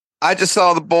I just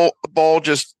saw the ball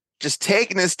just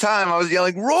taking his time. I was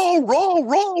yelling, roll, roll,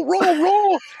 roll, roll,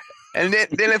 roll. And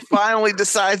then it finally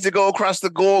decides to go across the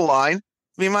goal line.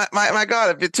 I mean, my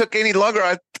God, if it took any longer,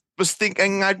 I was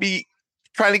thinking I'd be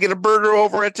trying to get a burger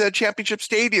over at Championship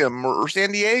Stadium or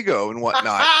San Diego and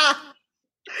whatnot.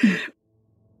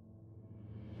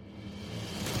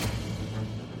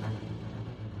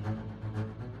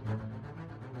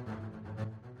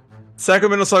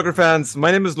 Sacramento soccer fans,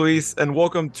 my name is Luis, and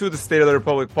welcome to the State of the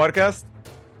Republic podcast,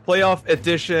 playoff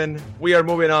edition. We are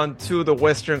moving on to the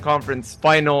Western Conference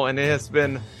final, and it has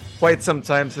been quite some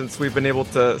time since we've been able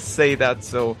to say that.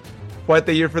 So, quite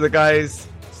the year for the guys.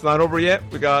 It's not over yet.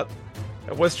 We got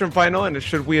a Western final, and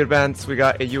should we advance, we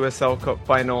got a USL Cup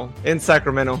final in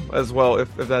Sacramento as well,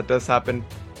 if that does happen.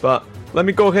 But let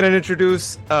me go ahead and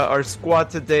introduce our squad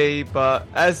today. But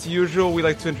as usual, we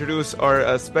like to introduce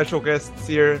our special guests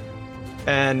here.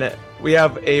 And we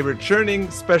have a returning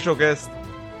special guest,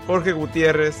 Jorge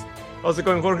Gutierrez. How's it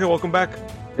going, Jorge? Welcome back.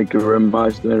 Thank you very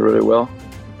much. Doing really well.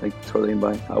 Thank you for the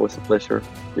invite. It was a pleasure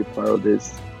to be part of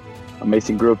this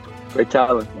amazing group. Great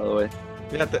talent, by the way.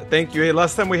 Yeah, thank you. Hey,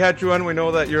 last time we had you on, we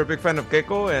know that you're a big fan of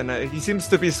Keiko, and he seems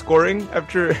to be scoring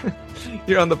after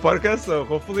you're on the podcast. So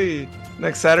hopefully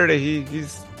next Saturday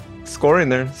he's scoring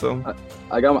there. So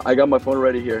I got my phone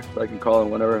ready here, so I can call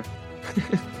him whenever.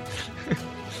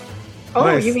 Oh,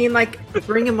 Nice. You mean like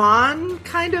bring him on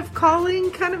kind of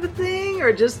calling kind of a thing,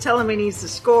 or just tell him he needs to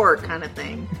score kind of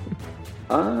thing?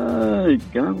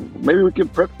 Maybe we can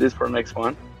prep this for the next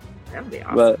one. That'd be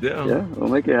awesome. But Yeah. yeah, we'll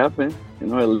make it happen. You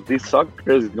know, at least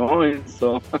soccer is going,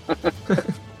 so.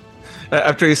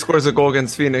 After he scores a goal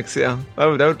against Phoenix, yeah, that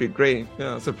would be great.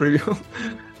 Yeah, it's a preview.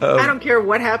 I don't care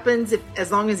what happens,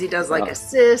 as long as he does like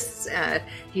assists,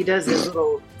 he does his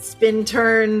little spin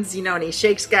turns, you know, and he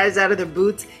shakes guys out of their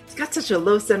boots. He's got such a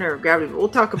low center of gravity. But we'll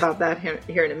talk about that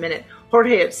here in a minute.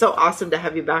 Jorge, it's so awesome to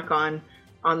have you back on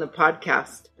the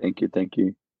podcast. Thank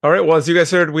you. All right, well, as you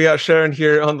guys heard, we got Sharon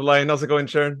here on the line. How's it going,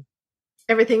 Sharon?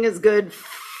 Everything is good.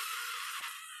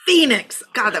 Phoenix.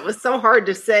 God, that was so hard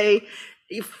to say.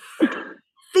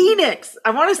 Phoenix.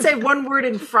 I want to say one word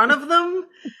in front of them,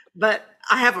 but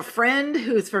I have a friend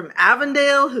who's from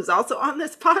Avondale who's also on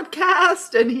this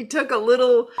podcast, and he took a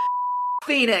little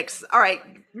Phoenix. All right,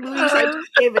 Luis, I just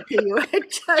gave it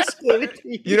to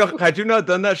you. You know, had you not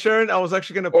done that, Sharon, I was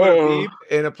actually going to put a beep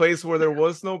in a place where there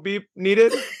was no beep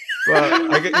needed.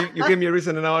 But you gave me a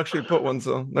reason, and I'll actually put one.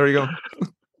 So there you go.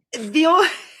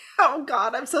 Oh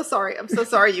God, I'm so sorry.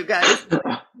 You guys.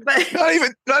 But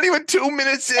Not even 2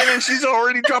 minutes in, and she's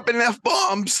already dropping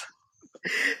F-bombs.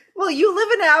 well, you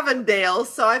live in Avondale,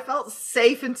 so I felt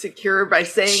safe and secure by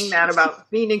saying that about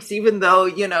Phoenix, even though,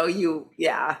 you know,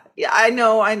 I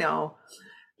know.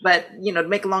 But, you know, to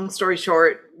make a long story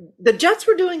short, the Jets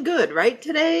were doing good, right,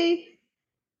 today?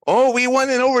 Oh, we won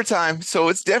in overtime, so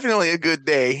it's definitely a good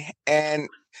day. And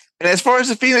as far as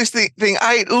the Phoenix thing,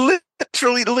 I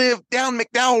literally live down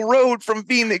McDowell Road from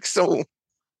Phoenix, so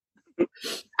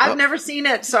I've never seen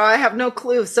it, so I have no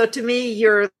clue. So to me,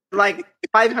 you're like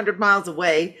 500 miles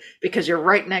away because you're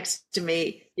right next to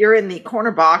me. You're in the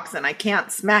corner box, and I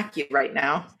can't smack you right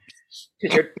now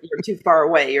because you're too far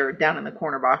away. You're down in the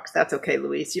corner box. That's okay,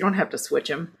 Luis. You don't have to switch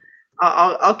him.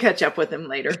 I'll catch up with him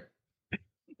later.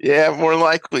 yeah, more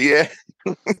likely, yeah.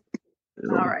 All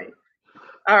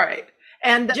right.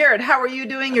 And Jared, how are you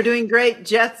doing? You're doing great.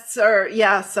 Jets are,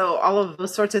 so all of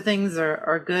those sorts of things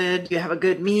are good. You have a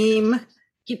good meme.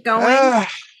 Keep going.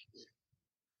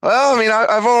 Well, I mean,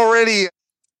 I've already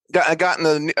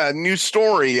gotten a new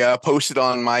story posted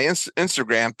on my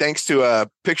Instagram, thanks to a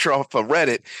picture off of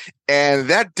Reddit. And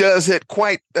that does hit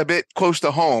quite a bit close to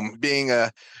home, being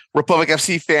a Republic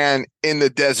FC fan in the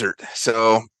desert.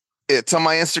 So it's on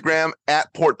my Instagram,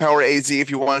 at Port Power AZ,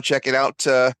 if you want to check it out.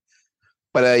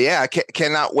 But I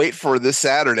cannot wait for this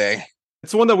Saturday.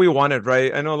 It's one that we wanted,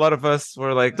 right? I know a lot of us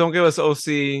were like, don't give us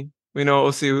OC. We know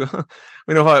OC.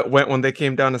 We know how it went when they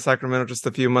came down to Sacramento just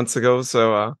a few months ago.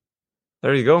 So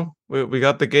there you go. We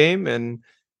got the game, and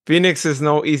Phoenix is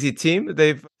no easy team.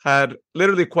 They've had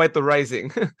literally quite the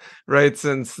rising, right?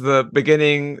 Since the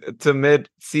beginning to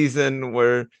mid-season,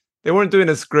 where they weren't doing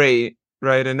as great,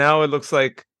 right? And now it looks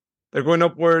like they're going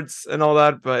upwards and all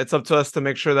that, but it's up to us to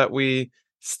make sure that we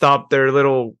stop their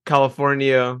little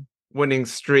California winning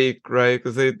streak, right?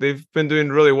 Because they've been doing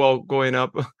really well going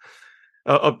up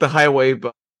the highway,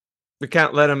 but we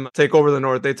can't let them take over the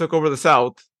north. They took over the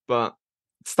south, but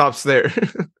it stops there.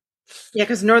 Yeah,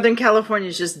 because Northern California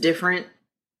is just different.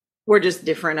 We're just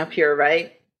different up here,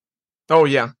 right? Oh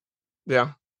yeah. We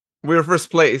were first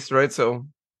place, right? So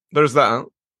there's that.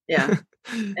 Yeah.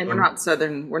 And we're not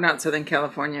Southern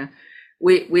California.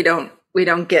 we don't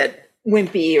get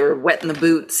wimpy or wet in the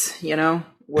boots, you know,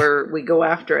 where we go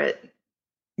after it.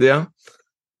 Yeah.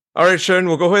 All right, Sharon,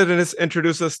 we'll go ahead and just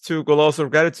introduce us to Golazos of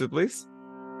Gratitude, please.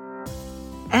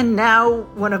 And now,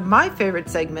 one of my favorite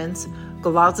segments,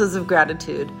 Golazos of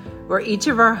Gratitude, where each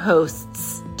of our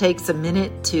hosts takes a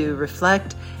minute to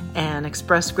reflect and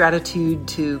express gratitude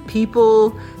to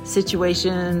people,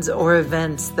 situations, or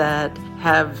events that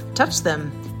have touched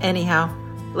them. Anyhow,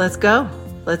 let's go.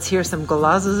 Let's hear some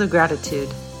Golazos of Gratitude.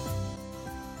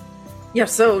 Yeah,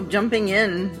 so jumping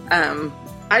in,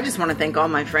 I just want to thank all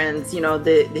my friends. You know,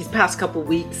 these past couple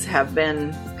weeks have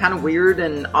been kind of weird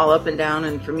and all up and down,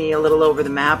 and for me, a little over the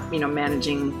map, you know,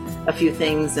 managing a few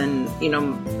things. And, you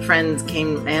know, friends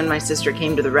came and my sister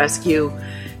came to the rescue.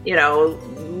 You know,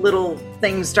 little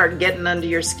things start getting under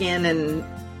your skin and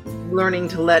learning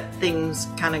to let things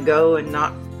kind of go and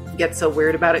not get so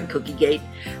weird about it. Cookiegate.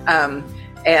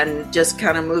 And just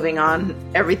kind of moving on.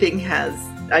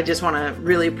 I just want to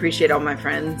really appreciate all my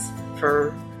friends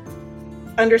for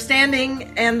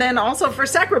understanding, and then also for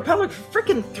Sac Republic,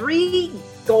 freaking 3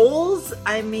 goals.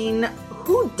 I mean,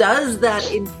 who does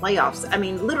that in playoffs? I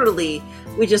mean, literally,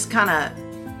 we just kind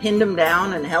of pinned them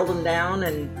down and held them down,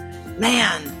 and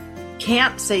man,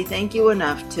 can't say thank you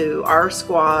enough to our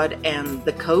squad and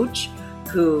the coach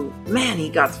who, man,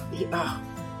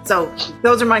 So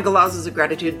those are my Golazos of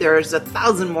Gratitude. There's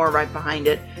 1,000 more right behind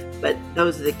it, but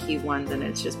those are the key ones, and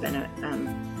it's just been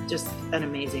just an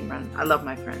amazing run. I love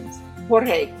my friends.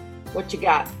 Jorge, what you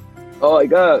got? Oh, I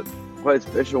got quite a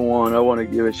special one. I want to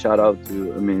give a shout out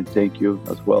to, thank you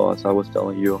as well. As I was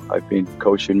telling you, I've been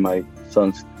coaching my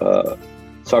son's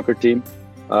soccer team,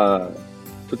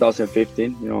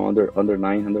 2015, you know, under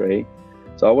 9, under 8.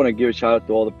 So I want to give a shout out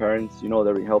to all the parents, you know,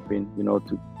 that are helping, you know,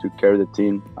 to carry the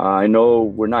team. I know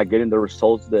we're not getting the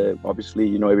results that obviously,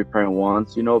 you know, every parent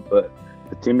wants, you know, but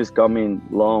the team is coming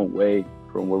long way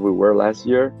from where we were last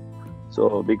year. So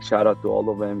a big shout out to all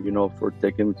of them, you know, for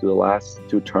taking me to the last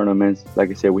 2 tournaments. Like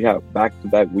I said, we have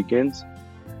back-to-back weekends,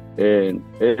 and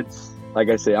it's, like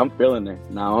I say, I'm feeling it.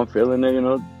 Now I'm feeling it, you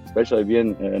know, especially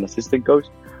being an assistant coach.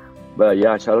 But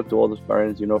yeah, shout out to all those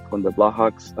parents, you know, from the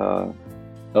Blackhawks,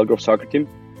 Elk Grove soccer team,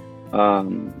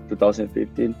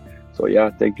 2015. So yeah,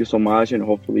 thank you so much, and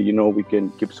hopefully, you know, we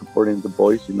can keep supporting the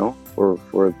boys, you know, for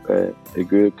a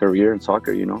good career in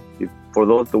soccer, you know, for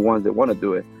the ones that want to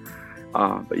do it.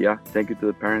 But yeah, thank you to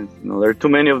the parents. You know, there are too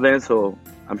many of them, so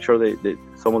I'm sure they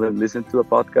some of them listen to the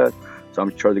podcast. So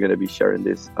I'm sure they're gonna be sharing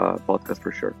this podcast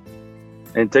for sure.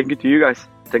 And thank you to you guys.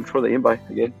 Thanks for the invite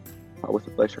again. It was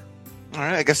a pleasure. All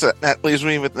right, I guess that leaves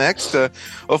me with next.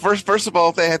 Well, first of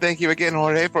all, thank you again,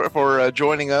 Jorge, for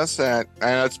joining us. I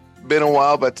know it's been a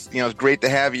while, but you know, it's great to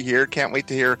have you here. Can't wait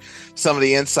to hear some of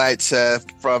the insights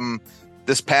from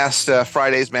this past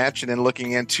Friday's match, and then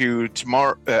looking into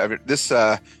tomorrow, this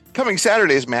coming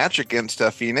Saturday's match against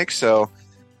Phoenix. So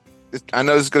I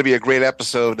know this is going to be a great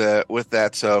episode with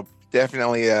that. So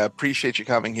definitely appreciate you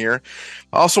coming here.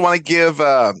 I also want to give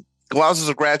Golazos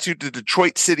of Gratitude to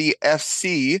Detroit City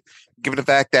FC, given the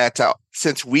fact that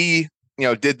since we, you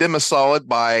know, did them a solid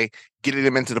by getting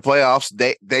them into the playoffs,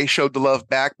 they showed the love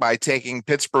back by taking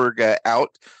Pittsburgh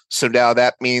out. So now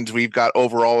that means we've got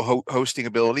overall hosting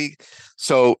ability.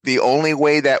 So the only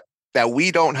way that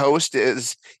we don't host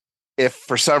is if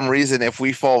for some reason, if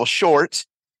we fall short,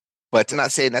 but I'm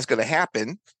not saying that's going to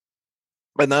happen.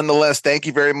 But nonetheless, thank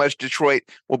you very much, Detroit.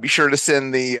 We'll be sure to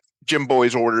send the Gym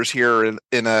Boys orders here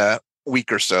in a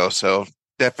week or so. So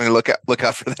definitely look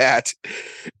out for that.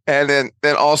 And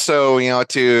then also, you know,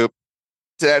 to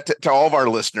all of our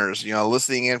listeners, you know,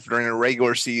 listening in during the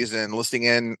regular season, listening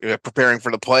in, preparing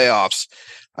for the playoffs.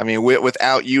 I mean,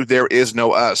 without you, there is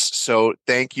no us. So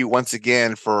thank you once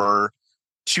again for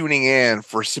tuning in,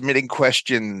 for submitting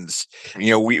questions.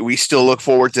 You know, we still look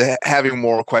forward to having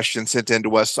more questions sent in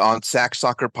to us on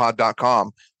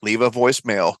sacsoccerpod.com. Leave a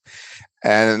voicemail.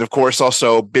 And of course,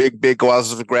 also big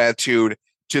Golazos of Gratitude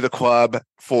to the club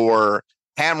for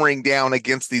hammering down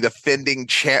against the defending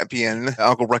champion,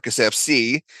 Uncle Ruckus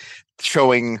FC,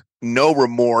 showing no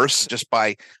remorse just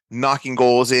by knocking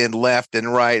goals in left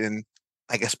and right, and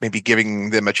I guess maybe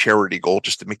giving them a charity goal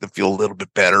just to make them feel a little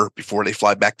bit better before they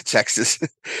fly back to Texas.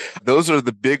 Those are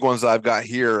the big ones I've got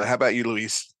here. How about you,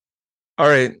 Luis? All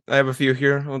right, I have a few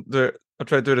here. I'll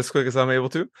try to do it as quick as I'm able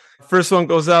to. First one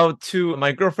goes out to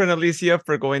my girlfriend, Alicia,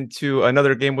 for going to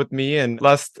another game with me. And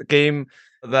last game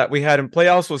that we had in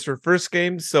playoffs was her first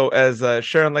game. So as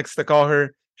Sharon likes to call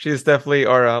her, she's definitely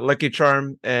our lucky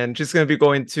charm. And she's going to be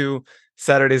going to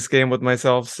Saturday's game with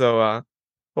myself. So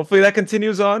hopefully that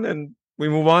continues on and we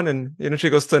move on. And, you know, she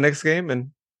goes to the next game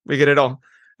and we get it all.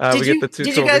 We get the two.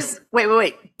 Did you guys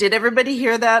wait? Did everybody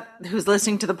hear that? Who's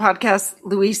listening to the podcast?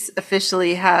 Luis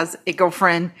officially has a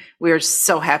girlfriend. We are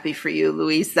so happy for you,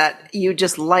 Luis, that you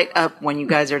just light up when you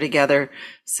guys are together.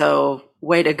 So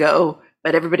way to go!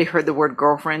 But everybody heard the word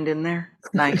girlfriend in there.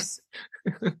 Nice.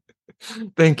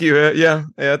 Thank you. Yeah,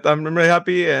 I'm really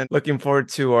happy and looking forward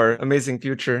to our amazing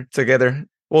future together.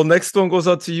 Well, next one goes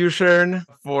out to you, Sharon,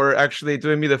 for actually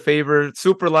doing me the favor.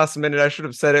 Super last minute. I should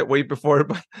have said it way before,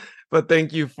 but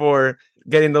thank you for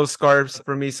getting those scarves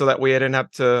for me so that way I didn't have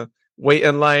to wait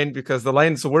in line because the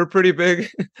lines were pretty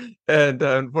big. And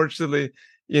unfortunately,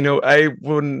 I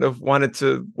wouldn't have wanted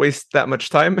to waste that much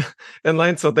time in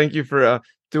line. So thank you for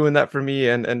doing that for me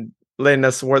and letting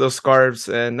us wear those scarves.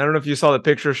 And I don't know if you saw the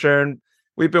picture, Sharon.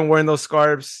 We've been wearing those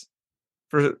scarves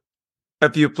for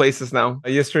a few places now.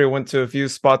 Yesterday I went to a few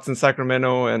spots in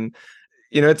Sacramento, and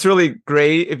it's really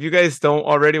great. If you guys don't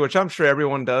already, which I'm sure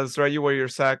everyone does, right? You wear your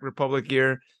Sac Republic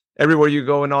gear everywhere you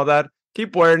go and all that.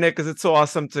 Keep wearing it because it's so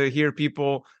awesome to hear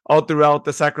people all throughout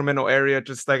the Sacramento area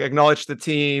just like acknowledge the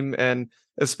team, and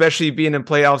especially being in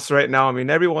playoffs right now. I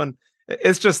mean, everyone,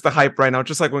 it's just the hype right now.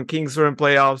 Just like when Kings were in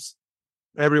playoffs,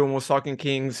 everyone was talking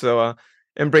Kings. So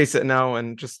embrace it now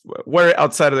and just wear it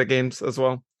outside of the games as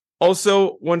well.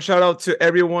 Also, one shout out to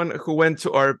everyone who went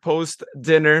to our post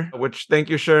dinner, which thank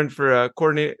you, Sharon, for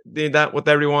coordinating that with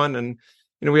everyone. And,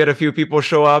 we had a few people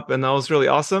show up, and that was really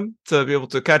awesome to be able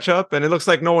to catch up. And it looks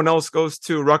like no one else goes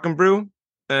to Rock and Brew,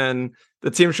 and the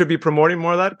team should be promoting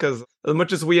more of that because as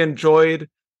much as we enjoyed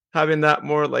having that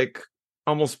more like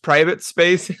almost private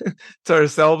space to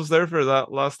ourselves there for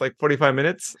that last like 45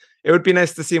 minutes, it would be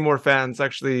nice to see more fans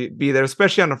actually be there,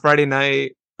 especially on a Friday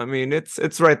night. I mean,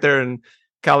 it's right there in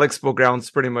Cal Expo grounds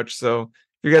pretty much. So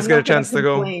if you guys get a chance to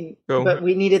go. But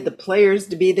we needed the players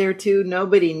to be there too.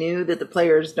 Nobody knew that the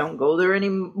players don't go there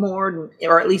anymore,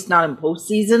 or at least not in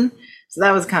postseason. So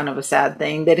that was kind of a sad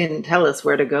thing. They didn't tell us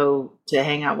where to go to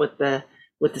hang out with the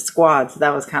squad. So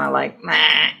that was kind of like,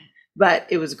 nah. But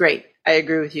it was great. I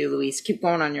agree with you, Luis. Keep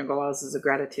going on your goals as a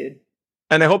gratitude.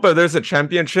 And I hope if there's a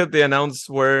championship, they announce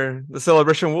where the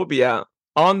celebration will be at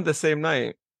on the same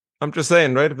night. I'm just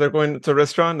saying, right? If they're going to a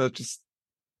restaurant, just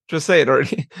say it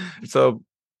already. So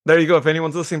there you go. If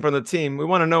anyone's listening from the team, we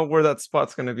want to know where that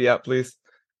spot's going to be at, please.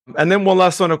 And then one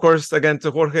last one, of course, again,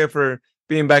 to Jorge for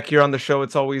being back here on the show.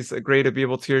 It's always great to be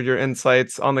able to hear your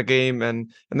insights on the game.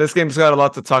 And this game's got a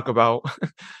lot to talk about.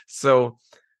 So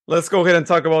let's go ahead and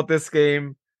talk about this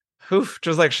game.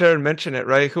 Just like Sharon mentioned it,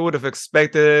 right? Who would have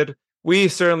expected? We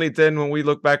certainly didn't when we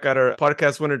look back at our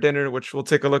podcast winner dinner, which we'll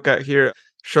take a look at here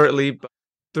shortly.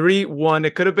 3-1.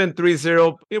 It could have been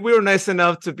 3-0. We were nice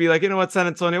enough to be like, you know what, San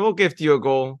Antonio, we'll gift you a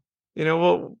goal.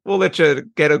 We'll let you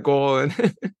get a goal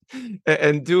and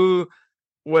and do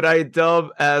what I dub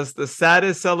as the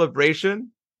saddest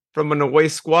celebration from an away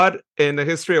squad in the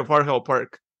history of Hart Hill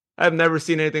Park. I've never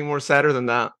seen anything more sadder than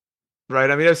that,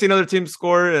 right? I mean, I've seen other teams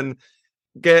score and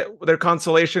get their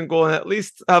consolation goal and at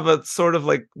least have a sort of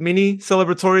like mini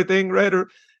celebratory thing, right? Or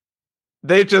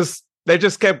they just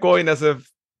kept going as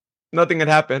if nothing had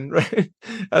happened, right?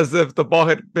 As if the ball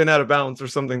had been out of bounds or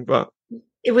something. But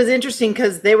it was interesting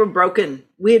because they were broken.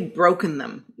 We had broken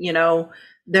them.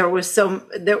 There was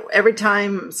every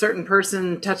time a certain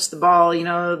person touched the ball,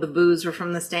 the boos were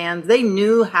from the stands. They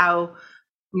knew how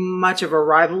much of a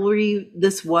rivalry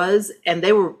this was, and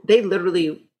they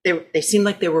seemed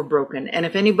like they were broken. And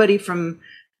if anybody from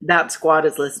that squad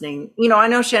is listening, I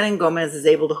know Shannon Gomez is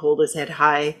able to hold his head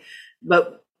high,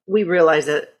 but we realize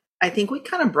that I think we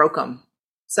kind of broke them.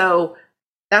 So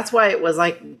that's why it was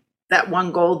like that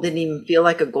one goal didn't even feel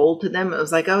like a goal to them. It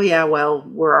was like, oh yeah, well,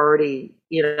 we're already,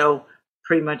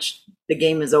 pretty much the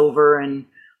game is over and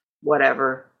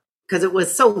whatever. Because it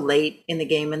was so late in the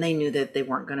game and they knew that they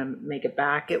weren't going to make it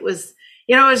back. It was,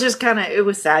 it was just it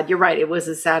was sad. You're right. It was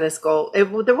the saddest goal. There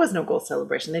was no goal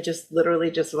celebration. They just literally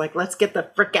just like, let's get the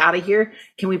frick out of here.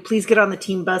 Can we please get on the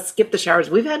team bus, skip the showers?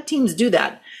 We've had teams do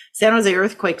that. San Jose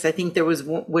Earthquakes, I think there was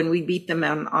when we beat them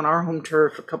on our home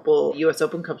turf a couple U.S.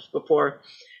 Open Cups before,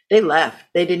 they left.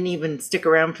 They didn't even stick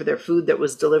around for their food that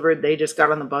was delivered. They just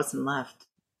got on the bus and left.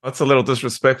 That's a little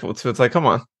disrespectful too. It's like, come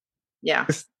on. Yeah.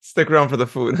 Just stick around for the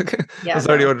food. Yeah, it's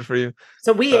already ordered for you.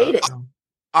 So we ate it.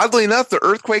 Oddly enough, the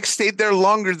Earthquakes stayed there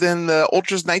longer than the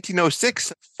Ultras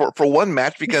 1906 for one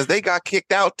match because they got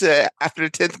kicked out after the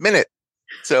 10th minute.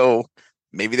 So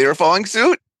maybe they were following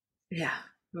suit. Yeah.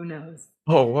 Who knows?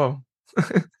 Oh, wow.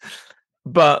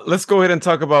 But let's go ahead and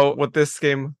talk about what this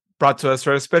game brought to us,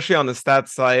 right? Especially on the stats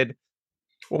side.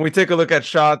 When we take a look at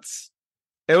shots,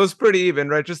 it was pretty even,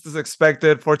 right? Just as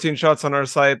expected, 14 shots on our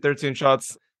side, 13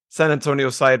 shots San Antonio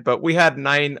side, but we had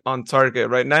 9 on target,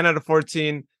 right? 9 out of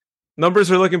 14,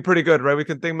 numbers are looking pretty good, right? We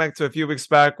can think back to a few weeks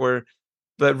back where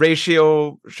the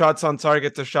ratio shots on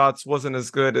target to shots wasn't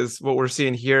as good as what we're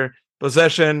seeing here.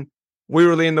 Possession, we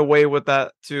were leading the way with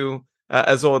that too,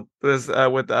 as well as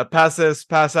with passes,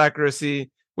 pass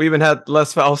accuracy. We even had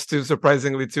less fouls too,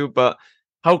 surprisingly too. But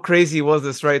how crazy was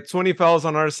this, right? 20 fouls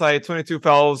on our side, 22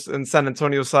 fouls in San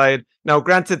Antonio side. Now,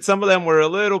 granted, some of them were a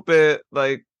little bit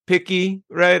like picky,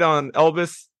 right, on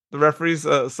Elvis, the referee's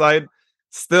side.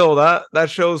 Still, that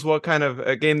shows what kind of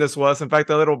a game this was. In fact,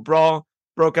 a little brawl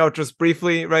broke out just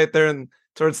briefly right there and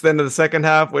towards the end of the second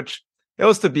half, which it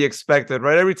was to be expected,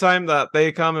 right? Every time that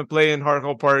they come and play in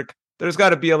Hartwell Park, there's got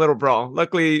to be a little brawl.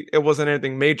 Luckily, it wasn't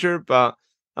anything major, but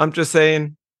I'm just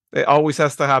saying it always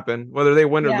has to happen, whether they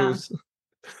win or lose.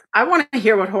 I want to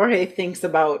hear what Jorge thinks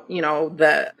about,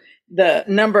 the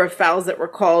number of fouls that were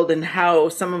called and how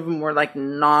some of them were like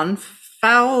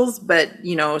non-fouls, but,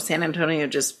 San Antonio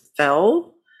just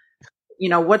fell.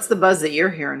 What's the buzz that you're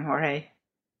hearing, Jorge?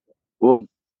 Well,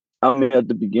 I mean, at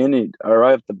the beginning,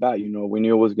 right off the bat, we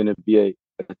knew it was going to be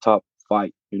a top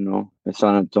fight, in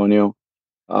San Antonio,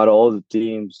 out of all the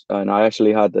teams. And I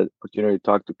actually had the opportunity to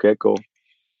talk to Keiko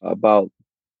about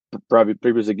probably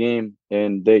previous game,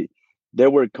 and they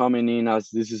were coming in as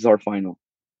this is our final.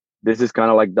 This is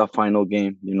kind of like the final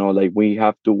game, like we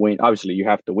have to win. Obviously, you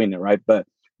have to win it, right? But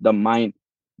the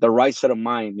right set of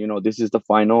mind, this is the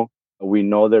final. We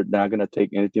know they're not going to take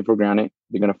anything for granted.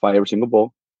 They're going to fight every single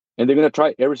ball. And they're gonna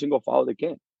try every single foul they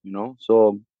can,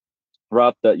 So right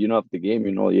after the game,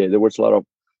 there was a lot of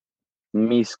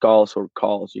missed calls or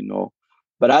calls,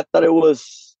 But I thought it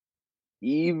was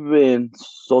even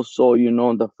so.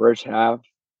 The first half.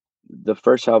 The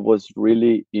first half was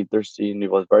really interesting. It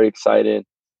was very exciting.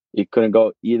 It couldn't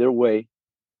go either way,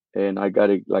 and I got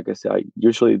it. Like I said, I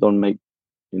usually don't make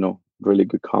really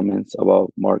good comments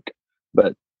about Mark,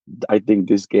 but I think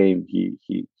this game he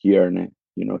earned it.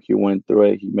 He went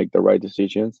through it, he made the right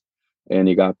decisions, and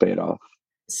he got paid off.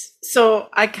 So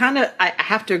I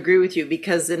have to agree with you,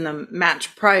 because in the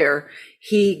match prior,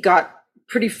 he got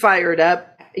pretty fired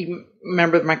up. You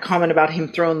remember my comment about him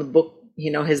throwing the book,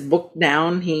 his book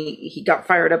down. He got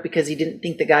fired up because he didn't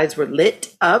think the guys were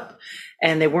lit up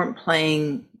and they weren't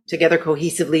playing together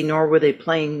cohesively, nor were they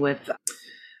playing with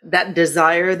that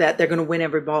desire that they're going to win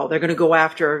every ball. They're going to go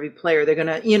after every player. They're going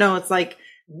to, it's like,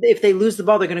 if they lose the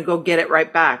ball, they're going to go get it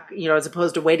right back, as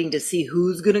opposed to waiting to see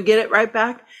who's going to get it right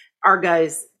back. Our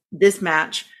guys, this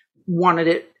match, wanted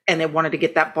it, and they wanted to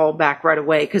get that ball back right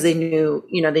away because they knew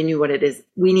what it is.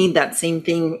 We need that same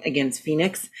thing against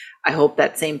Phoenix. I hope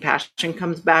that same passion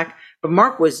comes back. But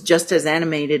Mark was just as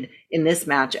animated in this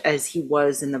match as he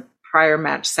was in the prior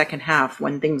match, second half,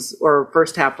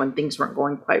 first half when things weren't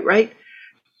going quite right.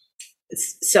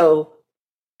 So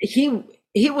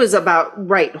he was about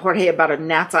right, Jorge, about a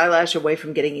gnat's eyelash away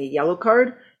from getting a yellow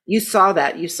card. You saw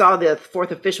that. You saw the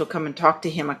fourth official come and talk to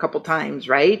him a couple times,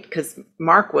 right? Because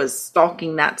Mark was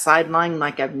stalking that sideline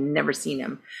like I've never seen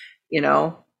him,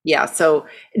 Yeah, so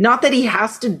not that he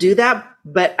has to do that,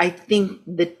 but I think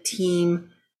the team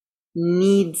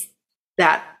needs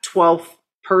that 12th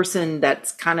person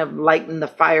that's kind of lighting the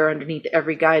fire underneath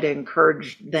every guy to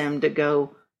encourage them to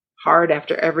go hard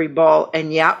after every ball.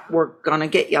 And we're going to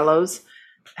get yellows.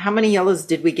 How many yellows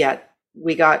did we get?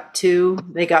 We got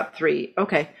 2. They got 3.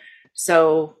 Okay.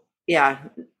 So, I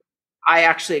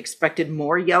actually expected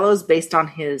more yellows based on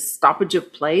his stoppage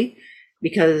of play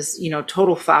because,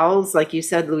 total fouls, like you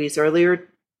said, Luis, earlier,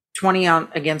 20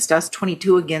 against us,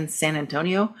 22 against San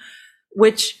Antonio,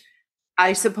 which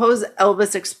I suppose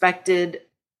Elvis expected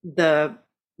the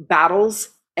battles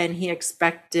and he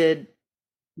expected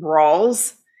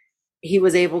brawls. He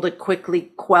was able to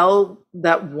quickly quell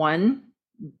that one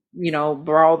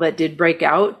brawl that did break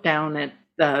out down at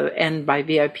the end by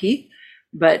VIP.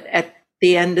 But at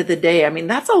the end of the day, I mean,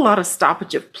 that's a lot of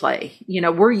stoppage of play.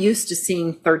 We're used to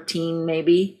seeing 13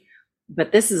 maybe,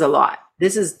 but this is a lot.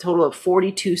 This is a total of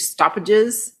 42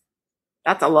 stoppages.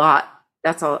 That's a lot.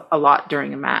 That's a lot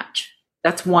during a match.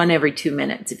 That's 1 every 2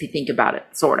 minutes, if you think about it,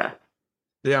 sort of.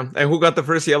 Yeah. And who got the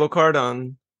first yellow card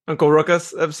on Uncle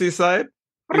Ruckus FC side?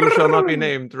 He shall not be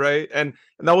named, right? And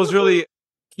that was really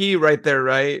key right there,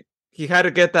 right? He had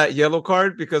to get that yellow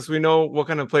card because we know what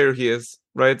kind of player he is,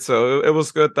 right? So it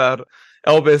was good that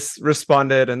Elvis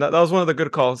responded, and that was one of the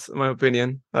good calls, in my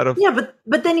opinion.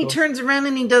 But then he turns around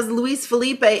and he does Luis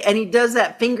Felipe, and he does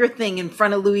that finger thing in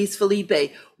front of Luis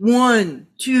Felipe. 1,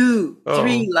 2,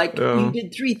 3, you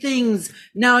did 3 things.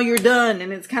 Now you're done,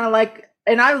 and it's kind of like.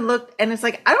 And I looked, and it's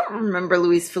like I don't remember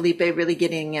Luis Felipe really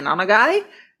getting in on a guy,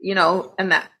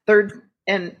 and that third,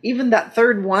 and even that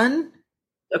third one,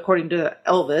 according to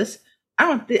Elvis,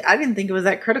 I didn't think it was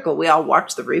that critical. We all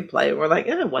watched the replay. We're like,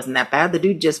 it wasn't that bad. The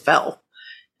dude just fell.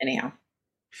 Anyhow.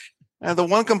 The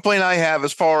one complaint I have,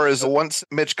 as far as once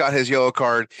Mitch got his yellow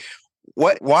card,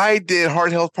 why did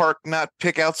Hard Health Park not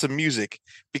pick out some music?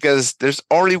 Because there's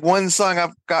already one song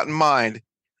I've got in mind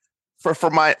for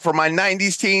my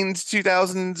 90s teens,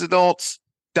 2000s adults,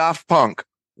 Daft Punk,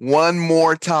 One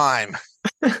More Time.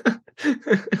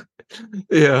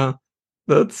 Yeah,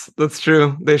 that's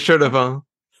true. They should have.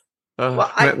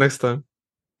 Next time.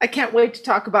 I can't wait to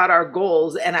talk about our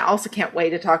goals, and I also can't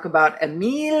wait to talk about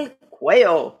Emil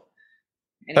Cuello.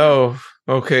 Anyway, oh,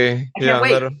 okay.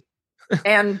 Yeah.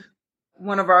 And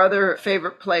one of our other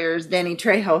favorite players, Danny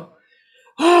Trejo.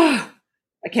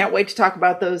 I can't wait to talk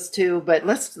about those two, but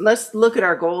let's look at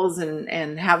our goals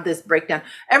and have this breakdown.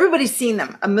 Everybody's seen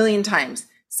them a million times.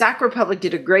 Sac Republic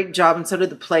did a great job, and so did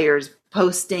the players,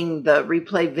 posting the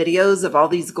replay videos of all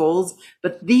these goals.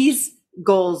 But these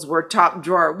goals were top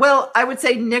drawer. Well, I would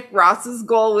say Nick Ross's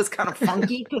goal was kind of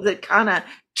funky because it kind of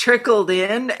trickled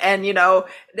in, and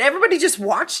everybody just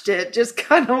watched it, just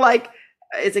kind of like,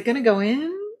 is it going to go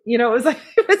in? It was like,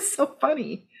 it was so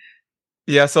funny.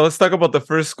 Yeah, so let's talk about the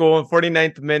first goal in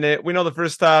 49th minute. We know the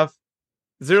first half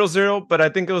 0-0, but I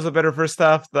think it was a better first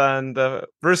half than the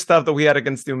first half that we had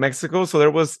against New Mexico. So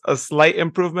there was a slight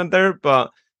improvement there.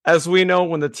 But as we know,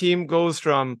 when the team goes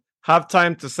from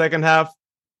halftime to second half,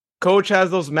 coach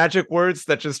has those magic words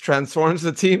that just transforms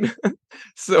the team.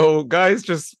 So guys,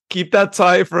 just keep that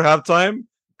tie for halftime.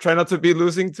 Try not to be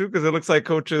losing too, because it looks like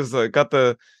coaches got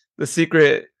the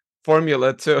secret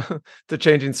formula to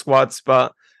changing squads.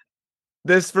 But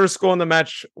this first goal in the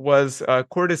match was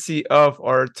courtesy of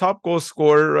our top goal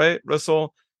scorer, right,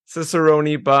 Russell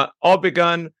Cicerone, but all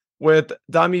begun with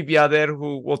Dami Biader,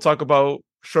 who we'll talk about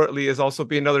shortly, is also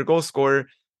being another goal scorer.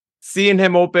 Seeing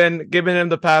him open, giving him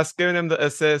the pass, giving him the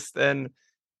assist, and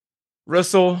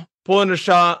Russell pulling a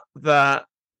shot that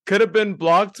could have been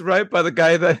blocked, right, by the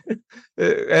guy that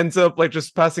ends up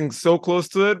just passing so close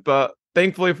to it. But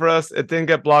thankfully for us, it didn't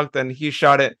get blocked, and he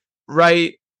shot it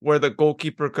right where the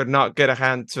goalkeeper could not get a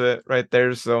hand to it right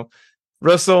there. So,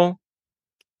 Russell,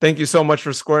 thank you so much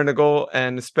for scoring a goal,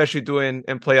 and especially doing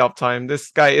in playoff time. This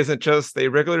guy isn't just a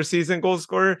regular season goal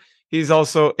scorer. He's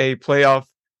also a playoff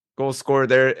goal scorer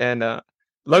there. And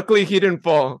luckily he didn't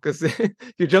fall, because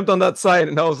he jumped on that side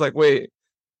and I was like, wait,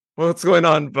 what's going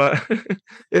on? But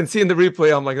and seeing the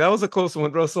replay, I'm like, that was a close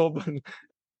one, Russell, but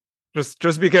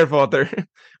just be careful out there.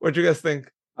 What do you guys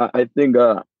think? I think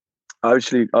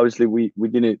obviously we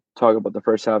didn't talk about the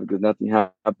first half because nothing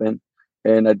happened.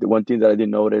 And one thing that I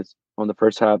didn't notice on the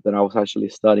first half that I was actually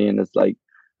studying is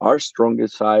our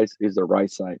strongest side is the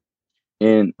right side.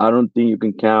 And I don't think you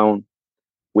can count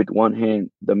with one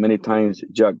hand the many times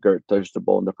Jack Gert touched the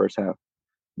ball in the first half,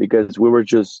 because we were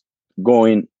just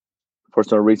going for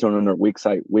some reason on our weak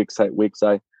side.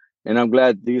 And I'm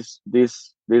glad this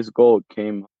goal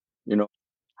came,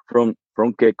 from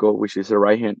Keiko, which is a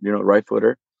right hand, right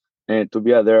footer, and to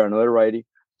be there another righty.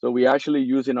 So we actually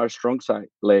using our strong side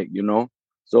leg,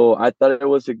 So I thought it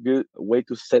was a good way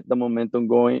to set the momentum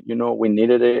going. We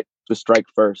needed it to strike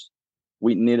first.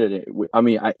 We needed it.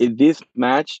 In this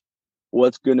match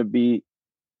was going to be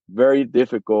very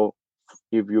difficult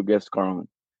if you get scored on.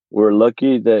 We're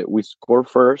lucky that we score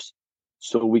first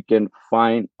so we can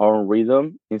find our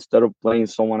rhythm instead of playing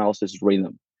someone else's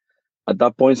rhythm. At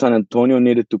that point, San Antonio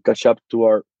needed to catch up to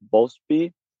our ball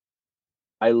speed.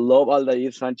 I love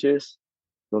Aldair Sanchez.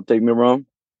 Don't take me wrong.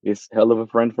 He's a hell of a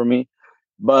friend for me.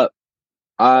 But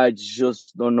I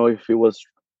just don't know if he was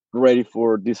ready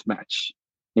for this match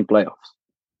in playoffs.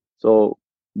 So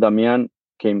Damian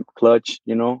came clutch,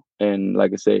 and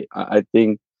like I say, I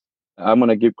think I'm going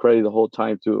to give credit the whole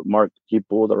time to Mark. He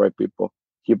pulled the right people.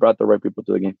 He brought the right people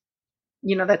to the game.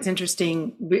 That's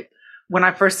interesting. When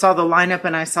I first saw the lineup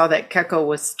and I saw that Keiko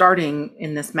was starting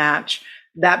in this match,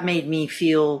 that made me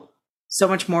feel so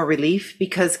much more relief,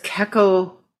 because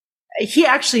Keiko, he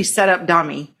actually set up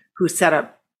Dami, who set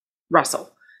up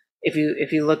Russell. If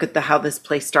you look at how this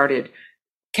play started,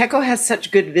 Keiko has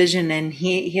such good vision, and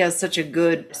he has such a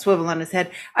good swivel on his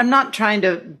head. I'm not trying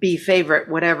to be favorite,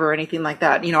 whatever, or anything like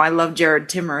that. I love Jared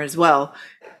Timmer as well.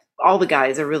 All the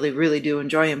guys, I really, really do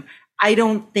enjoy him. I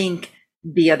don't think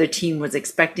the other team was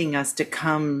expecting us to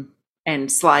come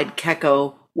and slide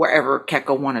Keiko wherever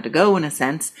Keiko wanted to go, in a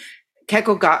sense.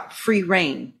 Keiko got free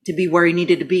reign to be where he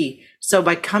needed to be. So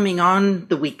by coming on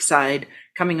the weak side,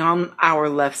 coming on our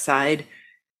left side,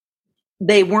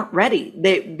 they weren't ready.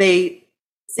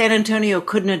 San Antonio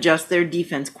couldn't adjust their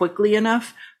defense quickly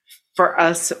enough for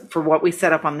us, for what we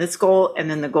set up on this goal, and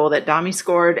then the goal that Dami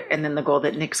scored, and then the goal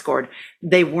that Nick scored.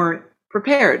 They weren't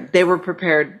prepared. They were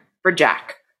prepared for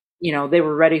Jack. They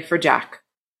were ready for Jack,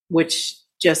 which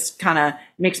just kind of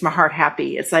makes my heart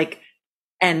happy. It's like,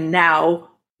 and now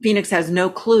Phoenix has no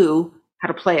clue how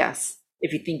to play us.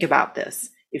 If you think about this,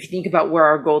 if you think about where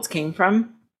our goals came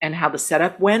from and how the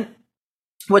setup went,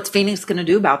 what's Phoenix going to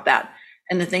do about that?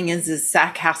 And the thing is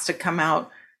Sac has to come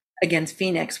out against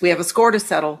Phoenix. We have a score to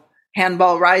settle,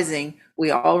 handball rising.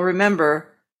 We all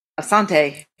remember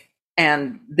Asante,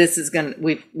 and this is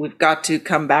we've got to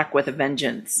come back with a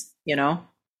vengeance,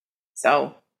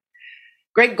 So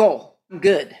great goal.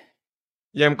 Good.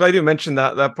 Yeah, I'm glad you mentioned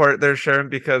that part there, Sharon,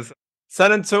 because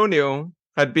San Antonio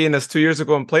had beaten us 2 years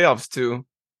ago in playoffs too.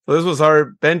 So this was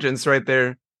our vengeance right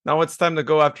there. Now it's time to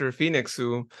go after Phoenix,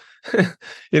 who,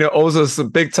 owes us a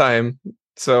big time.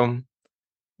 So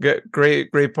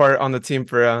great part on the team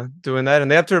for doing that. And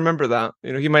they have to remember that.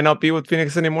 He might not be with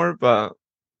Phoenix anymore, but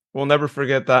we'll never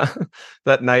forget that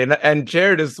that night. And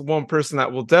Jared is one person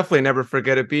that will definitely never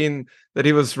forget it, being that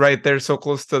he was right there so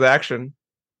close to the action.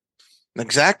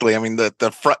 Exactly. I mean,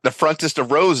 the frontest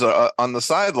of rows on the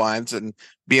sidelines and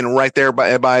being right there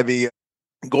by the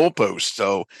goalpost.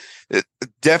 So I've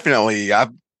definitely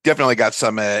got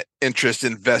some interest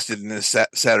invested in this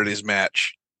Saturday's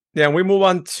match. Yeah, and we move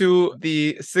on to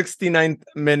the 69th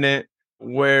minute,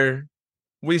 where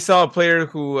we saw a player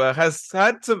who has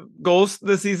had some goals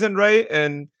this season, right?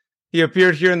 And he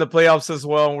appeared here in the playoffs as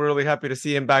well. And we're really happy to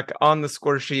see him back on the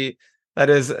score sheet. That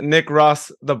is Nick Ross,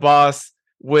 the boss,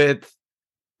 with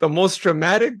the most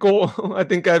dramatic goal I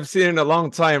think I've seen in a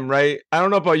long time, right? I don't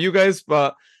know about you guys,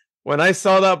 but when I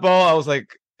saw that ball, I was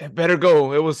like, it better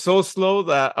go. It was so slow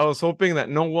that I was hoping that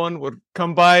no one would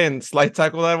come by and slide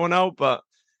tackle that one out, but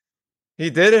he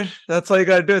did it. That's all you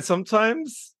got to do it.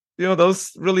 Sometimes,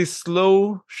 those really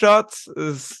slow shots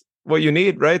is what you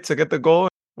need, right? To get the goal.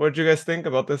 What did you guys think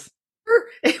about this?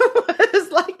 It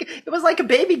was like a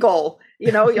baby goal.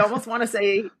 You almost want to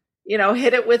say,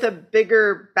 hit it with a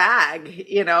bigger bag.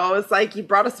 It's like you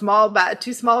brought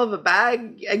too small of a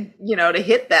bag, to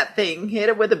hit that thing. Hit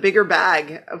it with a bigger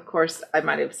bag. Of course, I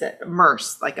might have said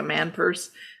merce, like a man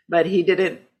purse, but he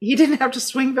didn't have to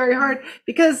swing very hard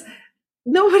because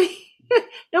nobody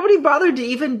bothered to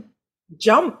even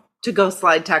jump to go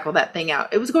slide tackle that thing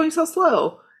out. It was going so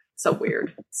slow. So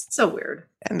weird. So weird.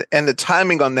 And the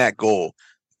timing on that goal,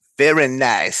 very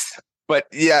nice. But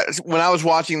yeah, when I was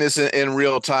watching this in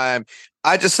real time,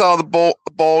 I just saw the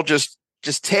ball just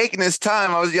taking its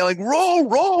time. I was yelling, roll,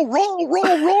 roll, roll,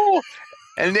 roll, roll.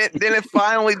 And then it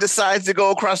finally decides to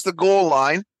go across the goal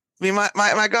line. I mean,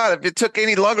 my God, if it took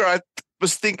any longer, I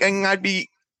was thinking I'd be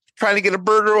trying to get a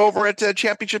burger over at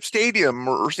Championship Stadium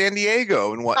or San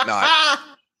Diego and whatnot.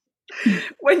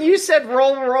 When you said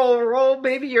roll, roll, roll,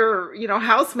 maybe your,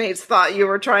 housemates thought you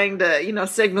were trying to,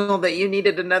 signal that you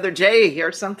needed another J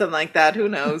or something like that. Who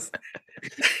knows?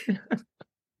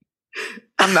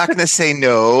 I'm not going to say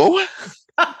no.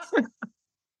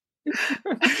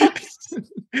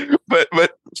 but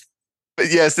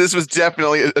yes, this was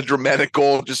definitely a dramatic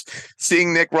goal. Just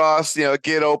seeing Nick Ross,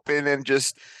 get open and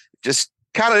just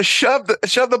kind of shove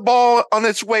the ball on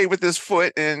its way with his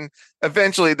foot and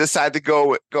eventually decide to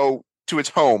go to its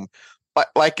home.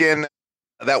 Like in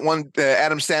that one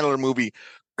Adam Sandler movie,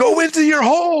 go into your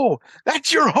hole.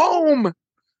 That's your home.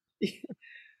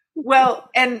 Well,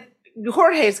 and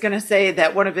Jorge is going to say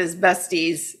that one of his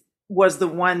besties was the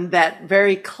one that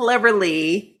very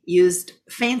cleverly used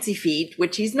fancy feet,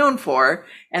 which he's known for,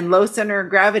 and low center of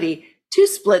gravity to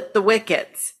split the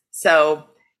wickets. So,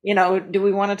 do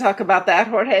we want to talk about that,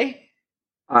 Jorge?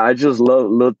 I just love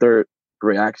Luther's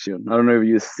reaction. I don't know if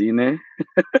you've seen it.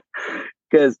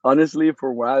 Because honestly,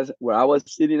 for where I was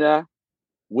sitting at,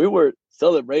 we were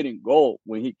celebrating goal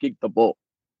when he kicked the ball.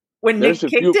 When Nick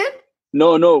kicked it?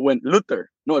 No, when Luther.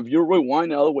 No, if you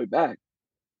rewind all the way back,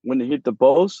 when he hit the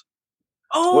post.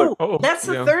 That's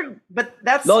the third. But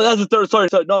that's the third. Sorry.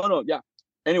 No. Yeah.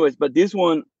 Anyways, but this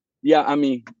one, yeah. I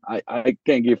mean, I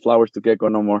can't give flowers to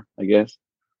Keiko no more, I guess.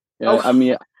 Yeah. I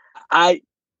mean,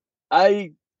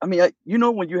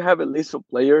 when you have a list of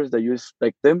players that you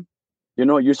expect them,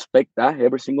 you expect that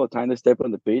every single time they step on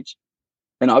the pitch,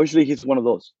 and obviously he's one of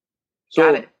those. So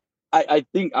Got it. I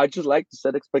think I just like to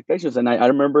set expectations, and I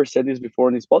remember said this before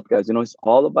in this podcast. It's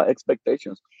all about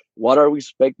expectations. What are we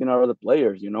expecting out of the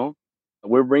players?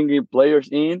 We're bringing players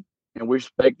in, and we're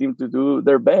expecting to do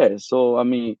their best. So I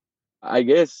mean, I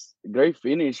guess great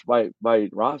finish by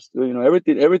Ross.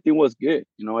 Everything was good.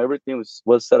 Everything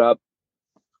was set up.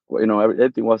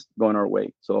 Everything was going our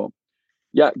way. So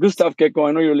yeah, good stuff, Keiko.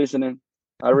 I know you're listening.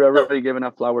 I already given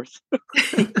up flowers.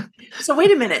 So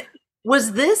wait a minute.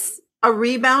 Was this a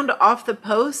rebound off the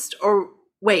post, or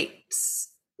wait?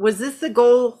 Was this the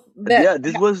goal? Yeah,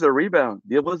 this was the rebound.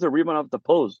 It was the rebound of the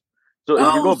post. So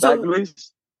if you go back,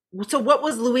 Luis. So what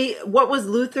was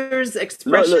Luther's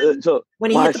expression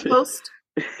when he hit the post?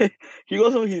 He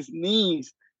goes on his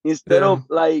knees instead of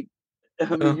like.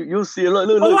 I mean, you see.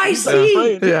 Look, I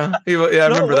see. Yeah, I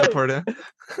remember that part. Yeah.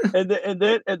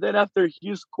 and then after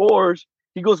he scores,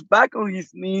 he goes back on his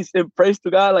knees and prays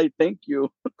to God like, "Thank you."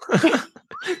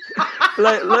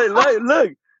 like,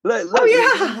 look. Oh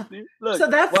yeah. Look, so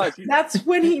that's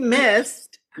when he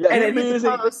missed, and it hit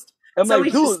the post. I'm so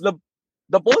like, dude,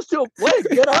 the ball's still playing.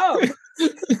 Get up.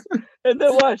 And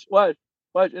then watch,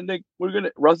 and then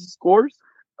Russ scores.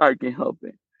 I can't help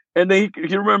it. And then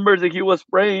he remembers that he was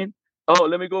praying. Oh,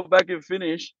 let me go back and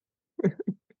finish.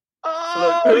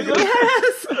 Oh,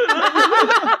 yes.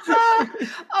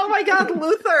 Oh, my God,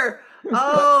 Luther.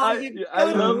 Oh, I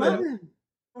love it.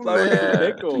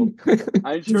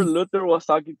 I'm sure Luther was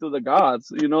talking to the gods.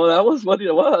 That was what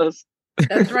it was.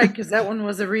 That's right, because that one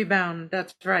was a rebound.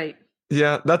 That's right.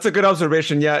 Yeah, that's a good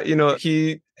observation. Yeah,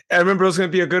 I remember it was going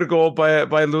to be a good goal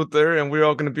by Luther, and we were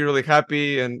all going to be really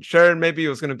happy. And Sharon maybe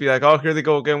was going to be like, "Oh, here they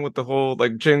go again with the whole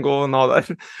like jingle and all that."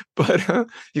 But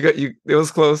it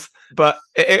was close. But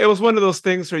it was one of those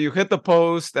things where you hit the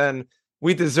post, and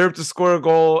we deserved to score a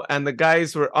goal, and the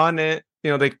guys were on it.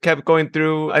 They kept going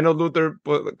through. I know Luther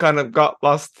kind of got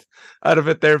lost out of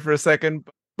it there for a second,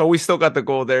 but we still got the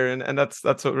goal there, and that's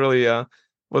what really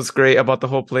was great about the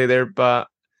whole play there. But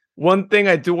one thing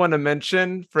I do want to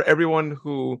mention for everyone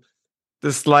who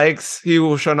dislikes He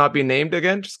Who Shall Not Be Named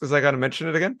again, just because I got to mention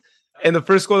it again. In the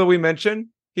first goal that we mentioned,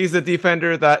 he's the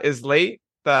defender that is late,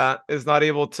 that is not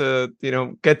able to,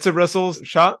 get to Russell's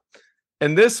shot.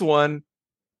 And this one,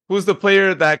 who's the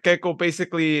player that Keiko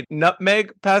basically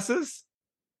nutmeg passes?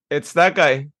 It's that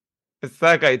guy. It's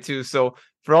that guy too. So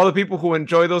for all the people who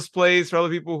enjoy those plays, for all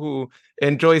the people who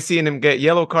enjoy seeing him get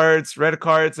yellow cards, red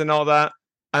cards, and all that,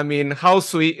 I mean, how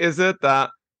sweet is it that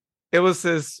it was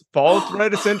his fault,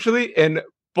 right, essentially, in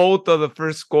both of the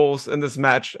first goals in this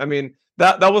match? I mean,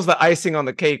 that was the icing on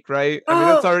the cake, right? I mean,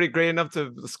 that's already great enough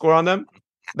to score on them.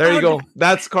 There you go.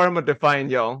 That's karma defined,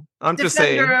 y'all. I'm just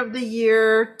saying. Defender of the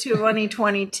Year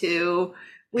 2022.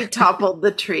 We toppled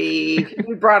the tree.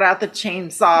 We brought out the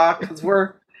chainsaw because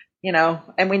we're,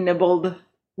 and we nibbled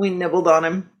on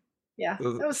him. Yeah.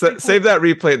 Save that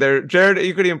replay there. Jared,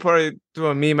 you could even probably do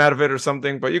a meme out of it or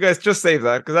something, but you guys just save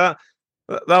that because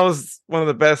that was one of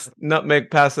the best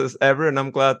nutmeg passes ever, and I'm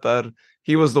glad that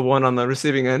he was the one on the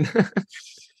receiving end.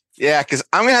 Yeah, because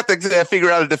I'm going to have to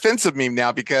figure out a defensive meme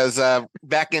now because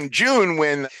back in June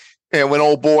when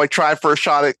old boy tried for a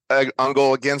shot on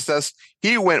goal against us,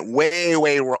 he went way,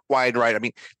 way wide right. I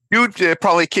mean, dude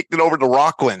probably kicked it over to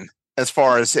Rockland as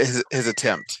far as his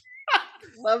attempt.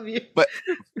 Love you. But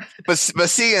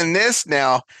seeing this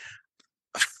now,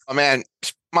 oh man,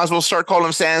 might as well start calling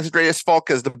him San Andreas' fault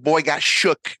because the boy got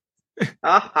shook.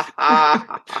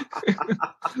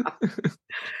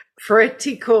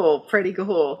 Pretty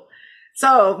cool.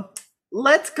 So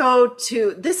let's go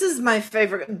to, this is my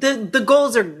favorite. The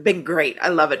goals have been great. I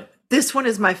love it. This one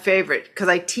is my favorite because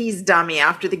I teased Dami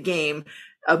after the game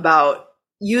about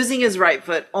using his right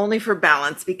foot only for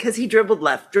balance because he dribbled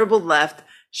left,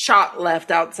 shot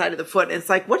left outside of the foot. And it's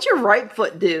like, what's your right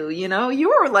foot do? You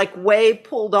were like way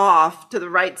pulled off to the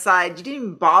right side. You didn't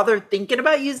even bother thinking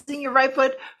about using your right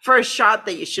foot for a shot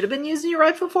that you should have been using your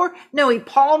right foot for. No, he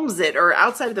palms it or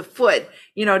outside of the foot,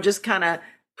 just kind of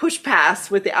push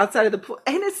pass with the outside of the foot.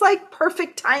 And it's like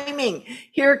perfect timing.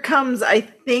 Here comes, I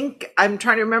think, I'm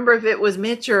trying to remember if it was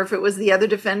Mitch or if it was the other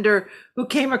defender who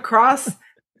came across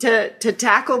to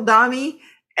tackle Dami,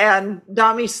 and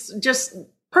Dami just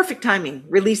perfect timing,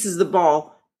 releases the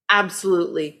ball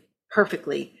absolutely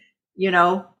perfectly,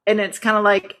 and it's kind of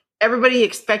like everybody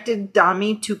expected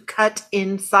Dami to cut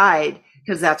inside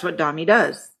because that's what Dami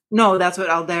does. No, that's what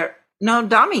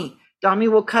Dami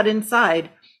will cut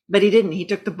inside, but he didn't. He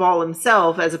took the ball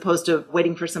himself as opposed to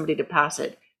waiting for somebody to pass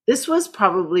it. This was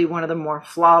probably one of the more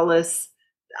flawless,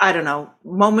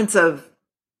 moments of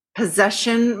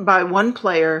possession by one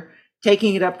player,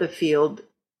 taking it up the field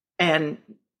and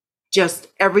just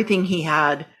everything he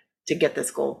had to get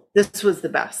this goal. This was the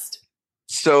best.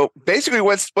 So basically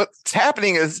what's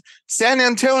happening is San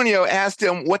Antonio asked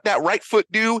him what that right foot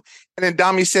do. And then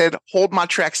Dami said, hold my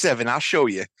track 7. I'll show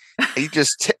you. He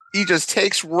just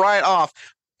takes right off,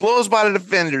 blows by the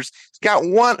defenders. He's got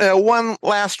one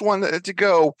last one to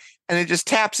go. And it just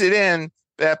taps it in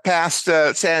past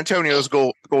San Antonio's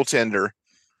goaltender.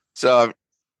 So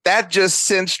that just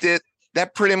cinched it.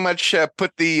 That pretty much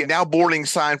put the now boarding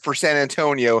sign for San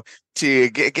Antonio to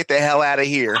get the hell out of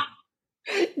here.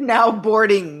 Now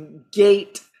boarding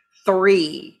gate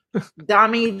 3.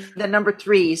 Dami, the number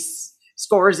 3,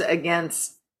 scores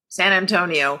against San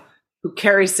Antonio, who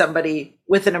carries somebody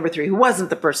with the number 3, who wasn't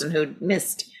the person who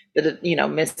missed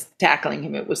tackling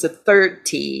him. It was the third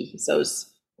T. So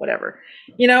whatever.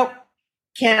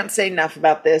 Can't say enough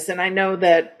about this. And I know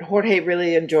that Jorge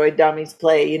really enjoyed Dami's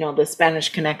play, the Spanish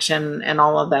connection and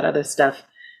all of that other stuff.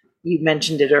 You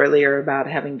mentioned it earlier about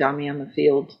having Dami on the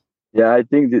field. Yeah, I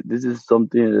think that this is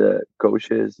something that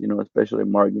coaches, especially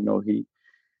Mark,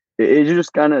 it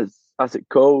just kind of, as a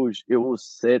coach, it will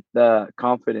set the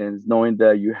confidence knowing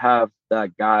that you have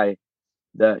that guy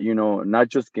that, not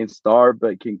just can start,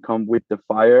 but can come with the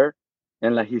fire.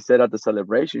 And like he said at the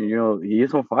celebration, he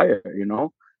is on fire,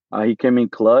 he came in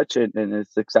clutch, and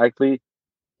it's exactly,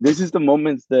 this is the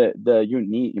moments that you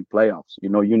need in playoffs.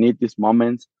 You need these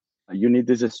moments, you need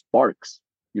these sparks,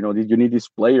 you need these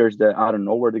players that out of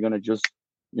nowhere, they're going to just,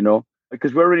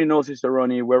 because we already know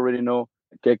Cicerone, we already know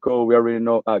Keiko, we already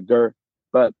know Gur.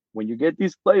 But when you get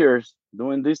these players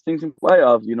doing these things in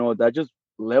playoffs, that just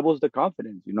levels the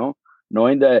confidence,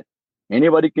 knowing that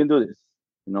anybody can do this,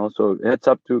 so heads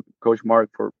up to Coach Mark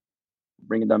for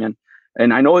bringing them in.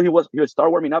 And I know he would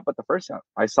start warming up at the first half.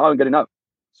 I saw him getting up.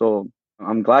 So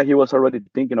I'm glad he was already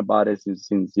thinking about it since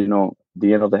the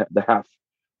end of the half.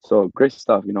 So great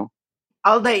stuff,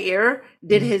 Aldair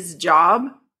did his job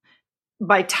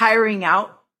by tiring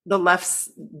out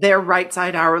their right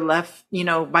side, our left,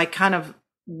 by kind of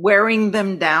wearing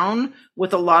them down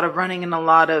with a lot of running and a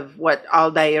lot of what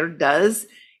Aldair does.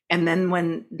 And then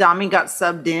when Dami got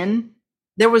subbed in,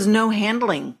 there was no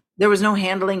handling. There was no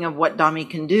handling of what Dami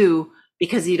can do,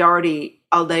 because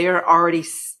Aldair already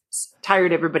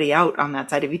tired everybody out on that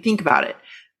side. If you think about it,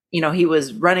 he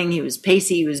was running, he was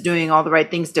pacey, he was doing all the right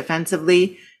things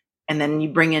defensively. And then you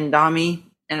bring in Dami,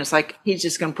 and it's like, he's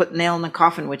just going to put the nail in the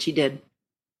coffin, which he did.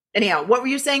 Anyhow, what were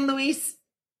you saying, Luis?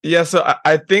 Yeah, so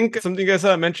I think something you guys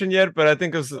haven't mentioned yet, but I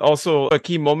think is also a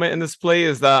key moment in this play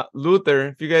is that Luther,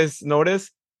 if you guys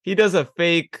notice, he does a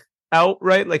fake out,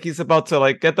 right? Like he's about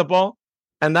to get the ball.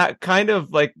 And that kind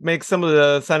of makes some of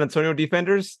the San Antonio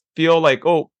defenders feel like,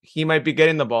 oh, he might be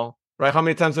getting the ball, right? How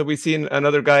many times have we seen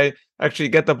another guy actually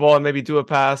get the ball and maybe do a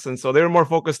pass? And so they were more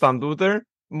focused on Luther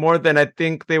more than I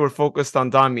think they were focused on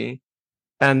Dami.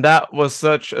 And that was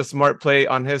such a smart play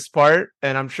on his part.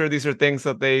 And I'm sure these are things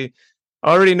that they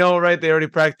already know, right? They already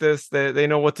practiced. They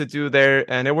know what to do there.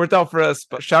 And it worked out for us.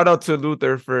 But shout out to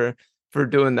Luther for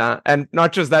doing that. And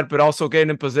not just that, but also getting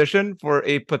in position for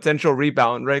a potential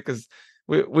rebound, right? Because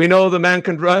we know the man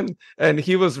can run, and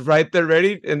he was right there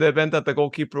ready in the event that the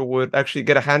goalkeeper would actually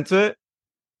get a hand to it.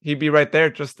 He'd be right there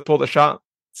just to pull the shot.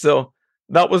 So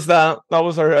that was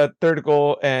our third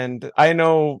goal. And I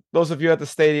know those of you at the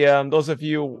stadium, those of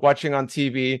you watching on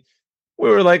TV, we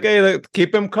were like, hey,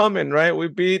 keep him coming, right? We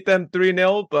beat them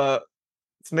 3-0, but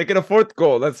let's make it a fourth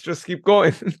goal. Let's just keep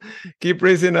going. Keep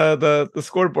raising the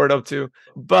scoreboard up too.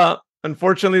 But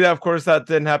unfortunately, that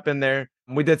didn't happen there.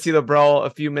 We did see the brawl a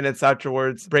few minutes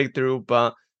afterwards, breakthrough,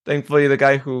 but thankfully the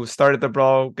guy who started the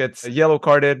brawl gets yellow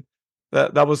carded.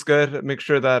 That was good. Make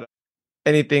sure that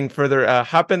anything further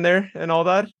happened there and all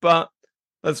that. But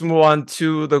let's move on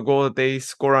to the goal that they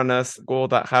score on us, goal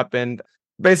that happened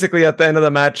basically at the end of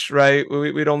the match, right?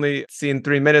 We'd only seen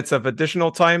 3 minutes of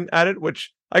additional time added, which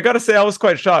I got to say, I was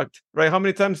quite shocked, right? How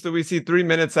many times do we see 3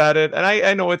 minutes added? And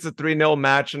I know it's a 3-0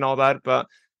 match and all that, but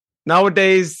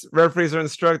nowadays, referees are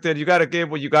instructed, you got to give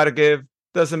what you got to give.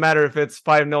 Doesn't matter if it's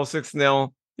 5-0,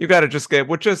 6-0. You got to just give,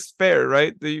 which is fair,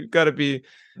 right? You got to be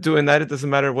doing that. It doesn't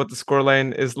matter what the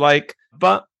scoreline is like.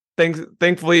 But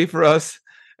thankfully for us,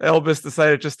 Elvis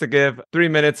decided just to give 3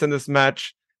 minutes in this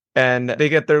match, and they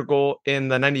get their goal in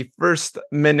the 91st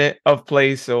minute of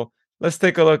play. So let's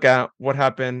take a look at what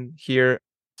happened here.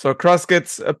 So a cross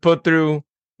gets put through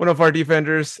one of our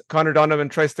defenders. Connor Donovan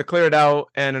tries to clear it out,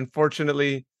 and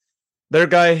unfortunately, their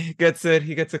guy gets it.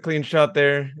 He gets a clean shot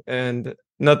there, and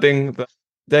nothing that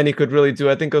Danny could really do.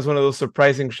 I think it was one of those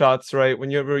surprising shots, right?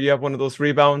 When you have one of those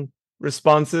rebound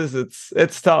responses,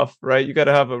 it's tough, right? You got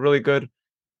to have a really good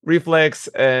reflex.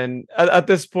 And at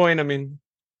this point, I mean,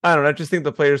 I don't know. I just think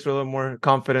the players were a little more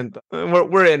confident.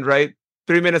 We're in, right?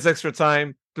 3 minutes extra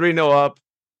time, 3-0 up.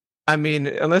 I mean,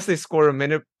 unless they score a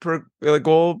minute per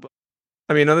goal,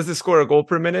 unless they score a goal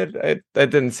per minute, I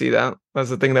didn't see that. That's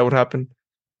the thing that would happen.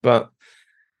 But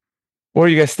what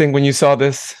do you guys think when you saw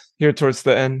this here towards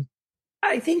the end?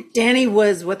 I think Danny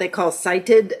was what they call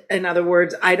sighted. In other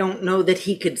words, I don't know that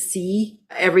he could see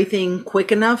everything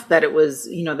quick enough that it was,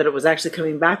 that it was actually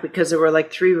coming back, because there were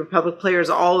like 3 Republic players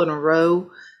all in a row,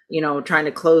 trying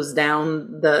to close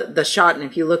down the shot. And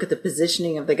if you look at the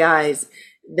positioning of the guys,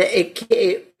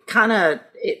 it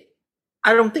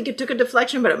I don't think it took a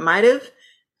deflection, but it might have.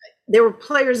 There were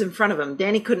players in front of him.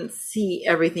 Danny couldn't see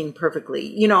everything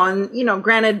perfectly, and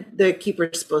granted, the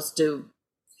keeper's supposed to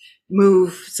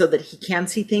move so that he can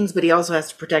see things, but he also has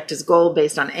to protect his goal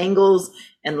based on angles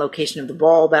and location of the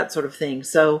ball, that sort of thing.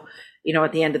 So,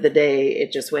 at the end of the day,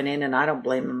 it just went in, and I don't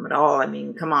blame him at all. I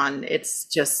mean, come on. It's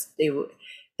just,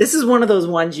 this is one of those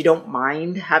ones you don't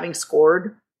mind having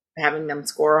them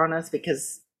score on us,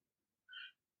 because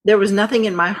there was nothing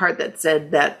in my heart that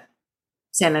said that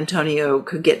San Antonio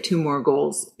could get 2 more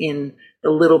goals in the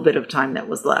little bit of time that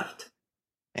was left.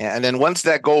 And then once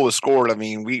that goal was scored, I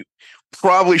mean, we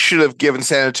probably should have given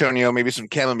San Antonio maybe some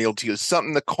chamomile tea,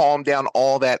 something to calm down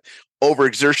all that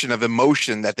overexertion of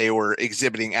emotion that they were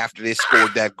exhibiting after they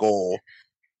scored that goal.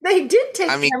 They did take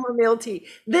chamomile tea.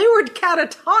 They were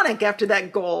catatonic after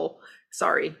that goal.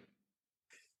 Sorry.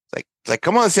 It's like,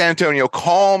 come on, San Antonio,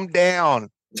 calm down.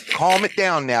 Calm it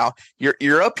down now.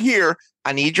 You're up here.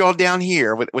 I need y'all down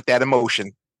here with that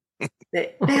emotion.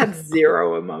 They had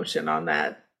zero emotion on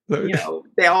that.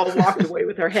 They all walked away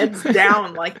with their heads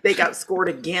down like they got scored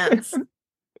against.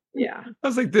 Yeah. I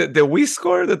was like, did we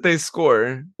score? Did they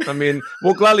score? I mean,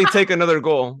 we'll gladly take another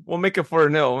goal. We'll make it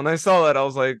 4-0. When I saw that, I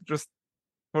was like,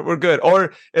 we're good.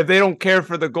 Or if they don't care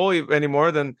for the goal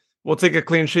anymore, then we'll take a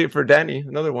clean sheet for Danny.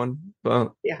 Another one.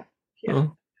 But, yeah.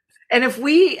 And if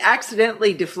we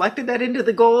accidentally deflected that into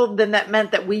the goal, then that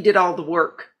meant that we did all the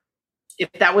work. If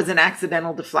that was an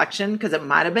accidental deflection, because it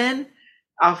might have been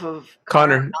off of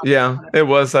Connor. Yeah, it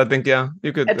was. I think, yeah.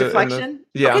 You could. A deflection?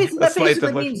 Yeah. Okay, so that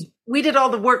basically means we did all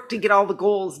the work to get all the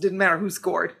goals. Didn't matter who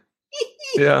scored.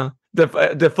 Yeah.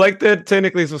 Deflected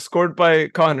technically was scored by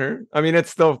Connor. I mean,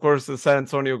 it's still, of course, the San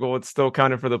Antonio goal. It's still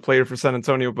counted for the player for San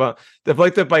Antonio, but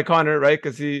deflected by Connor, right?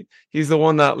 Because he's the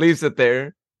one that leaves it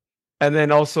there. And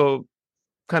then also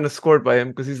kind of scored by him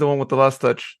because he's the one with the last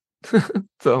touch.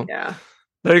 So yeah,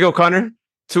 there you go, Connor.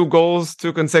 2 goals,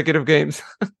 2 consecutive games.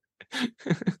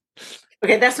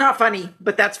 Okay, that's not funny,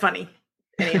 but that's funny.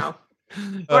 Anyhow.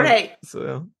 Jorge,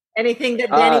 anything that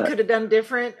Danny could have done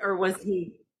different, or was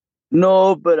he?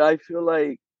 No, but I feel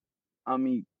like, I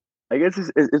mean, I guess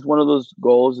it's one of those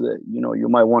goals that, you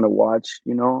might want to watch,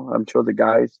 I'm sure the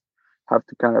guys have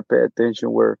to kind of pay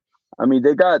attention where, I mean,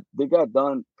 they got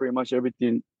done pretty much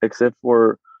everything except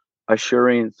for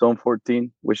assuring zone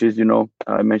 14, which is,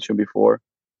 I mentioned before.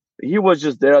 He was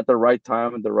just there at the right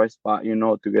time and the right spot,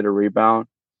 to get a rebound.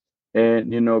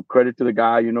 And, credit to the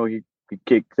guy, he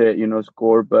kicked it,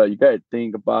 scored. But you got to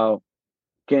think about,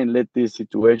 can't let these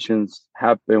situations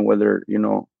happen, whether,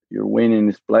 you're winning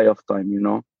this playoff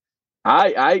time,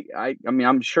 I mean,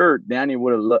 I'm sure Danny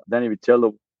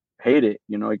Vitello hate it,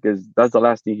 because that's the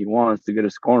last thing he wants, to get a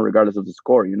score regardless of the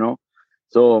score,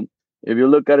 So if you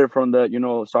look at it from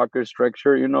the, soccer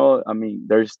structure, I mean,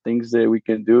 there's things that we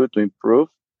can do to improve.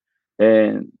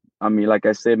 And I mean, like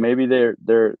I said, maybe they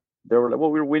were like, well,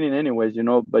 we're winning anyways,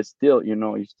 but still,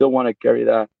 you still want to carry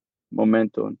that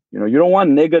momentum. You don't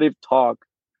want negative talk,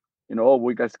 oh,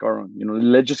 we got scar on,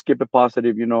 let's just keep it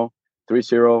positive,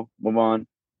 3-0, move on.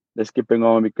 Let's keep it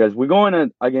going, because we're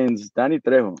going against Danny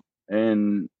Trejo.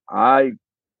 And I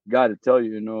got to tell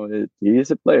you, he is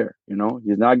a player,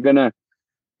 he's not gonna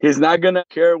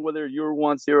care whether you're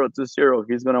 1-0, 2-0.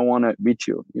 He's going to want to beat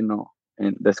you,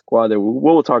 and the squad that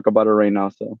we'll talk about it right now.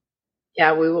 So,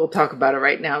 yeah, we will talk about it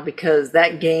right now, because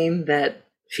that game that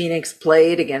Phoenix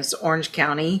played against Orange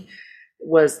County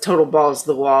was total balls to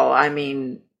the wall. I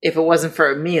mean, if it wasn't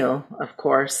for Emil, of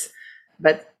course,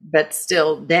 but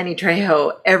still, Danny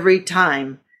Trejo, every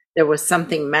time there was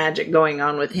something magic going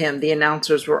on with him, the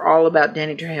announcers were all about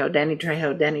Danny Trejo, Danny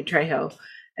Trejo, Danny Trejo.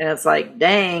 And it's like,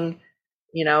 dang,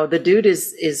 the dude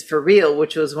is for real,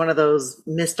 which was one of those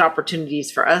missed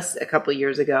opportunities for us a couple of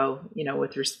years ago,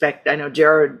 with respect. I know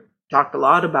Jared talked a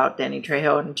lot about Danny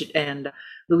Trejo, and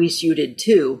Luis, you did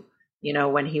too,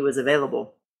 when he was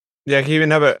available. Yeah, he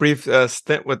even had a brief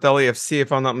stint with LAFC,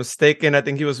 if I'm not mistaken. I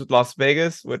think he was with Las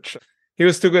Vegas, which he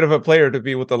was too good of a player to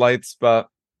be with the Lights, but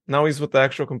now he's with the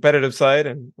actual competitive side,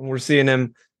 and we're seeing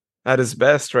him at his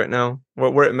best right now,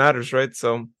 where it matters, right?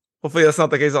 So hopefully that's not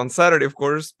the case on Saturday, of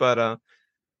course, but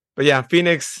yeah,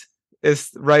 Phoenix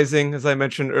is rising, as I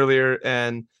mentioned earlier,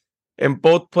 and in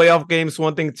both playoff games,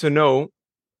 one thing to know,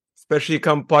 especially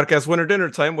come podcast winner dinner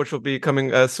time, which will be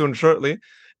coming soon shortly,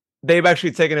 they've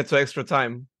actually taken it to extra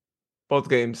time, both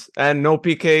games, and no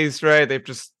PKs, right? They've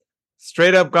just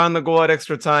straight up gone the goal at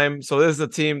extra time. So this is a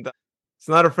team that's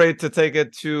not afraid to take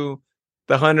it to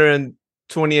the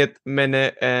 120th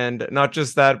minute, and not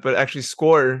just that, but actually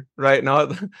score, right?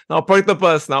 Not park the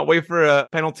bus, not wait for a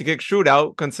penalty kick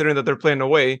shootout, considering that they're playing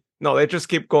away. No, they just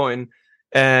keep going.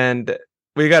 And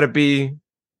we got to be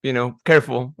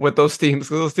careful with those teams,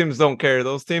 because those teams don't care.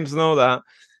 Those teams know that,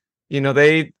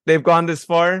 they've gone this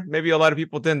far. Maybe a lot of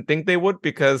people didn't think they would,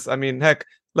 because, I mean, heck,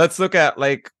 let's look at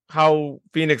like how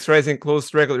Phoenix Rising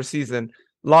closed regular season.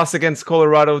 Loss against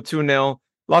Colorado 2-0,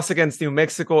 loss against New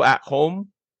Mexico at home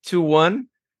 2-1,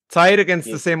 tied against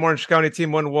the same Orange County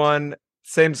team 1-1,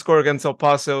 same score against El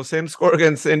Paso, same score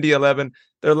against Indy 11.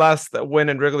 Their last win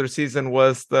in regular season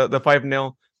was the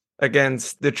 5-0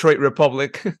 against Detroit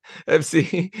Republic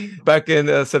FC back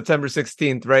in September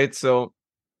 16th, right? So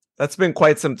that's been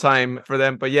quite some time for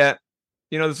them. But yet,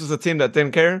 this was a team that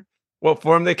didn't care what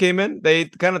form they came in. They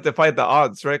kind of defied the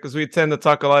odds, right? Because we tend to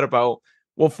talk a lot about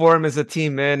what form is a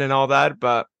team in and all that.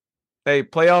 But hey,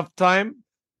 playoff time,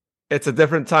 it's a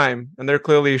different time. And they're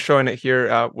clearly showing it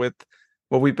here with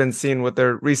what we've been seeing with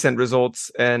their recent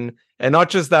results. And not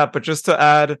just that, but just to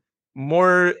add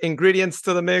more ingredients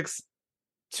to the mix,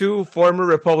 2 former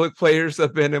Republic players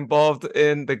have been involved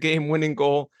in the game-winning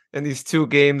goal in these 2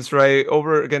 games, right?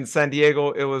 Over against San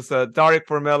Diego, it was Darek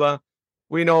Formella.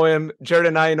 We know him. Jared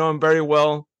and I know him very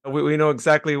well. We know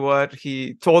exactly what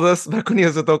he told us back when he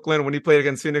was with Oakland, when he played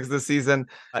against Phoenix this season.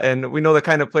 And we know the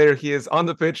kind of player he is on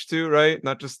the pitch too, right?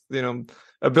 Not just,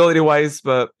 ability-wise,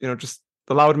 but, just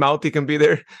the loud mouth he can be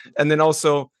there. And then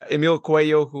also Emil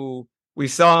Cuello, who we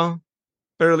saw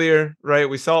earlier, right?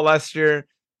 We saw last year.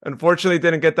 Unfortunately,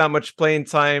 didn't get that much playing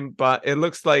time, but it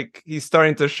looks like he's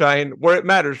starting to shine where it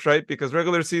matters, right? Because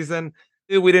regular season,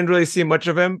 we didn't really see much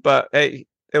of him, but hey,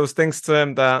 it was thanks to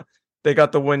him that they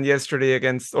got the win yesterday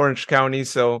against Orange County.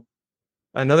 So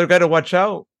another guy to watch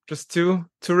out. Just two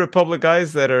Republic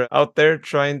guys that are out there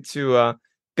trying to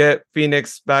get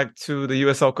Phoenix back to the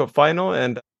USL Cup final.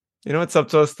 And, it's up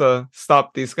to us to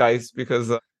stop these guys,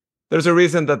 because there's a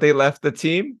reason that they left the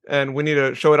team, and we need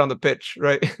to show it on the pitch,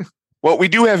 right? Well, we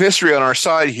do have history on our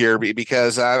side here,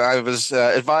 because I was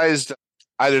advised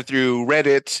either through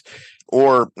Reddit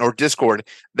or Discord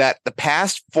that the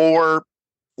past 4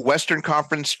 Western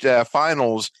Conference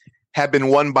finals have been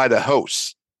won by the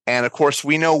hosts. And of course,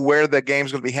 we know where the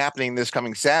game's going to be happening this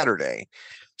coming Saturday.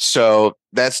 So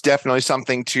that's definitely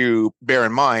something to bear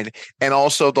in mind. And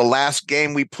also the last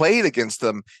game we played against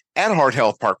them at Heart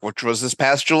Health Park, which was this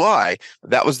past July,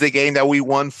 that was the game that we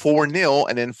won 4-0.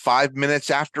 And then 5 minutes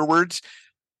afterwards,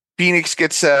 Phoenix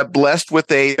gets blessed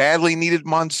with a badly needed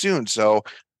monsoon. So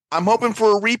I'm hoping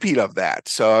for a repeat of that.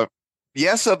 So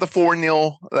yes, of the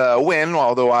 4-0 win,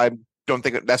 although I don't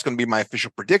think that's going to be my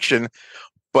official prediction.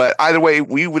 But either way,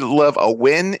 we would love a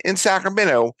win in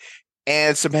Sacramento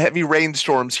and some heavy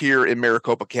rainstorms here in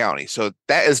Maricopa County. So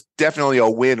that is definitely a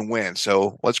win-win.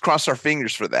 So let's cross our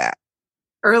fingers for that.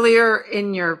 Earlier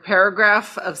in your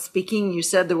paragraph of speaking, you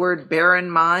said the word bear in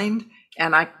mind,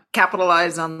 and I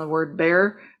capitalized on the word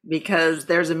bear because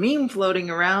there's a meme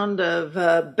floating around of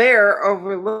a bear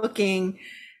overlooking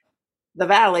the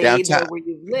valley where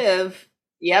you live.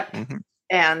 Yep. Mm-hmm.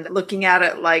 And looking at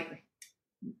it like,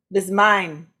 this is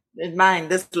mine. It's mine.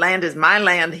 This land is my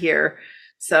land here.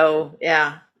 So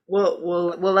yeah,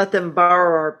 we'll let them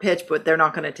borrow our pitch, but they're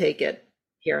not going to take it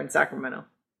here in Sacramento.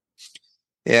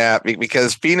 Yeah,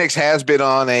 because Phoenix has been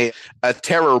on a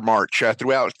terror march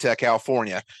throughout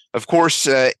California. Of course,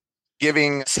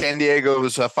 giving San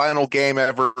Diego's final game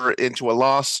ever into a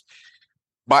loss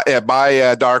by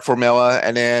Darek Formella,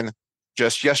 and then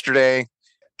just yesterday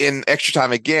in extra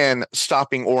time again,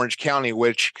 stopping Orange County,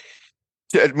 which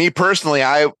to me personally,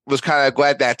 I was kind of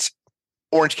glad that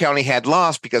Orange County had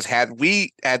lost, because had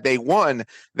they won,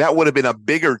 that would have been a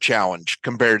bigger challenge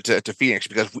compared to Phoenix,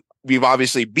 because we've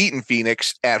obviously beaten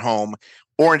Phoenix at home.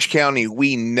 Orange County,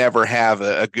 we never have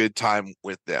a good time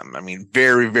with them. I mean,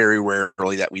 very, very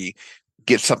rarely that we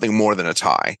get something more than a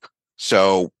tie.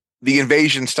 So the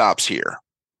invasion stops here.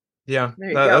 Yeah,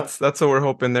 that's what we're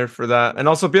hoping there for that. And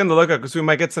also be on the lookout, because we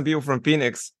might get some people from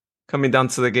Phoenix coming down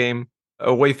to the game,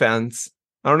 away fans.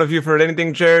 I don't know if you've heard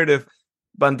anything, Jared, if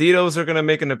Bandidos are going to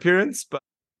make an appearance, but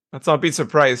let's not be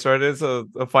surprised, right? It is a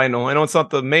final. I know it's not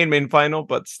the main final,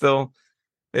 but still,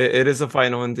 it is a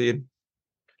final indeed.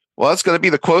 Well, it's going to be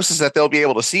the closest that they'll be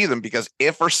able to see them, because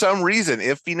if for some reason,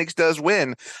 if Phoenix does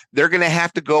win, they're going to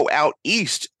have to go out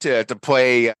east to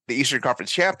play the Eastern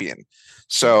Conference champion.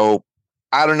 So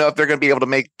I don't know if they're going to be able to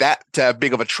make that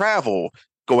big of a travel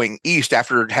going east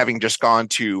after having just gone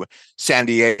to San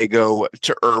Diego,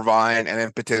 to Irvine, and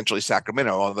then potentially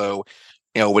Sacramento. Although,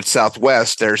 with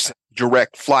Southwest, there's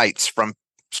direct flights from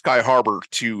Sky Harbor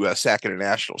to Sac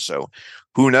International. So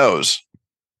who knows?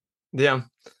 Yeah.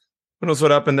 Who knows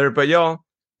what happened there? But y'all,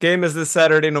 game is this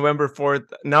Saturday, November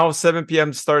 4th. Now 7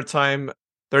 p.m. start time,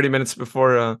 30 minutes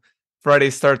before Friday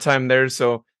start time there.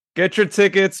 So get your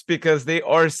tickets because they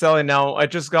are selling out. I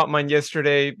just got mine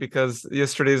yesterday because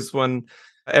yesterday is when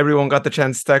everyone got the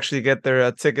chance to actually get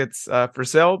their tickets for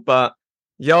sale. But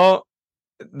y'all,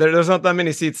 there's not that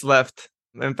many seats left.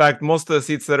 In fact, most of the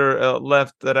seats that are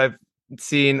left that I've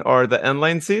seen are the end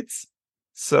line seats.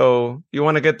 So you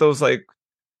want to get those like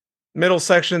middle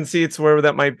section seats, wherever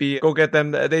that might be. Go get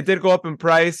them. They did go up in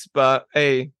price, but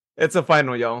hey, it's a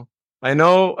final, y'all. I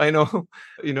know.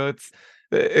 You know,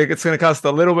 it's going to cost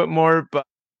a little bit more, but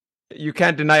you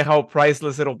can't deny how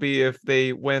priceless it'll be if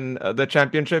they win the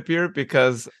championship here,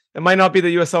 because it might not be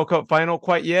the USL Cup final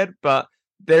quite yet, but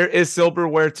there is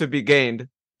silverware to be gained.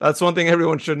 That's one thing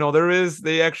everyone should know.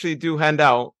 They actually do hand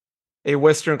out a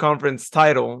Western Conference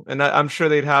title, and I'm sure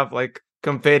they'd have like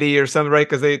confetti or something, right?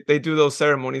 Because they do those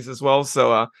ceremonies as well.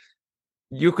 So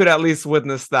you could at least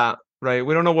witness that, right?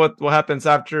 We don't know what happens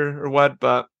after or what,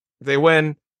 but if they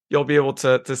win, you'll be able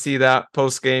to see that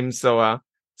post game. So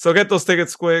get those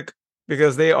tickets quick,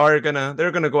 because they're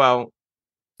gonna go out.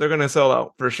 They're gonna sell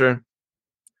out for sure.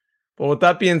 But with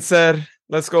that being said,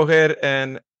 let's go ahead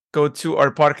and go to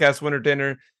our podcast winner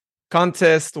dinner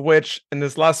contest, which in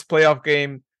this last playoff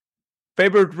game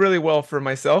favored really well for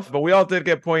myself, but we all did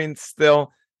get points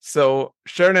still. So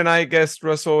Sharon and I guessed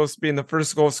Russell as being the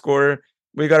first goal scorer.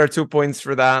 We got our 2 points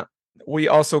for that. We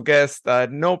also guessed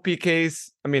no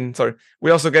PKs. We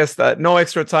also guessed no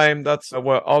extra time. That's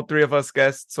what all three of us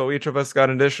guessed. So each of us got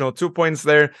an additional 2 points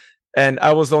there. And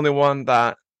I was the only one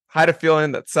that had a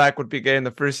feeling that Zach would be getting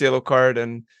the first yellow card.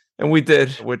 And we did,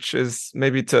 which is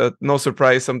maybe to no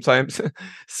surprise sometimes.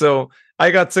 So I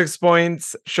got 6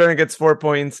 points, Sharon gets 4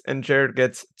 points, and Jared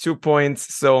gets 2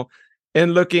 points. So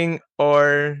in looking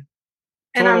or...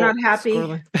 And I'm not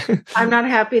happy. I'm not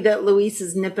happy that Luis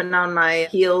is nipping on my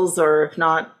heels, or if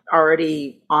not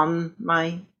already on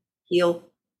my heel.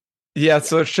 Yeah,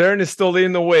 so Sharon is still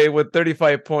leading the way with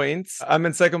 35 points. I'm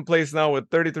in second place now with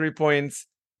 33 points.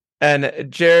 And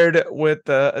Jared, with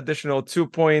the additional 2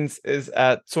 points, is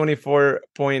at 24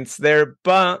 points there.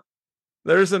 But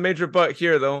there's a major but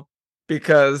here, though,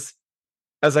 because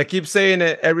as I keep saying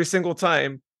it every single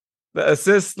time, the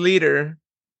assist leader,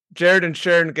 Jared and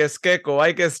Sharon guess Keiko.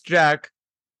 I guess Jack.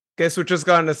 Guess who just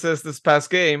got an assist this past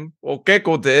game? Well,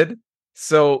 Keiko did.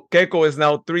 So Keiko is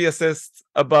now 3 assists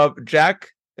above Jack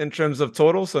in terms of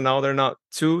total. So now they're not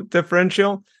 2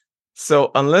 differential.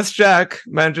 So unless Jack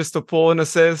manages to pull an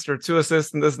assist or 2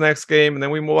 assists in this next game, and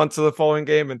then we move on to the following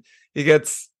game and he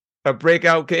gets a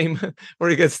breakout game where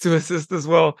he gets 2 assists as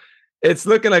well, it's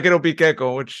looking like it'll be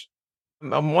Keiko, which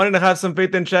I'm wanting to have some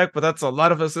faith in Jack, but that's a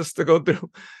lot of assists to go through.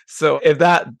 So if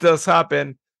that does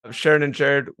happen, Sharon and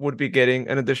Jared would be getting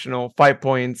an additional 5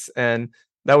 points, and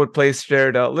that would place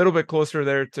Jared a little bit closer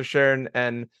there to Sharon.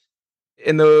 And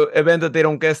in the event that they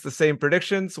don't guess the same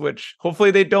predictions, which hopefully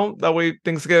they don't, that way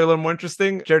things get a little more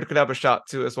interesting, Jared could have a shot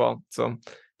too as well. So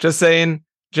just saying,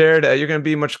 Jared, you're going to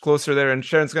be much closer there, and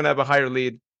Sharon's going to have a higher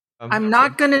lead. I'm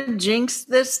not going to jinx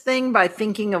this thing by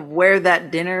thinking of where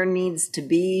that dinner needs to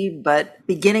be, but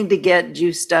beginning to get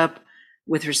juiced up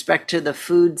with respect to the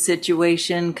food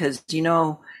situation, because,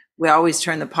 we always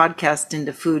turn the podcast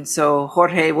into food. So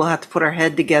Jorge, we'll have to put our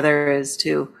head together as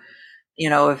to,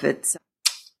 if it's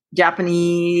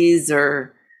Japanese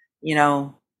or,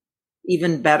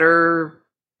 even better,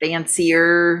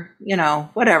 fancier,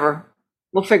 whatever.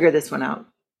 We'll figure this one out.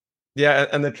 Yeah,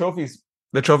 and the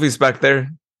trophy's back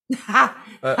there.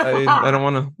 I don't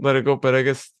want to let it go, but I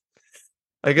guess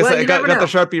I got the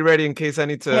Sharpie ready in case I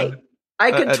need to. Hey,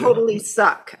 I could totally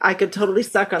suck. I could totally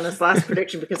suck on this last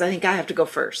prediction because I think I have to go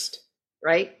first,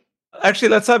 right? Actually,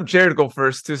 let's have Jared go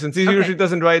first too, since he usually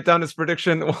doesn't write down his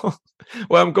prediction.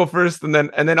 Well, I'm go first, and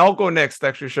then I'll go next.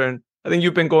 Actually, Sharon, I think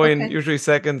you've been going usually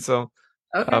second, so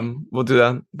we'll do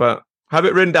that. But have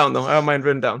it written down though. I have mine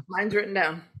written down. Mine's written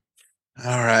down.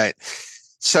 All right.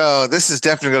 So this is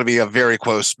definitely going to be a very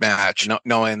close match,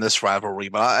 knowing this rivalry.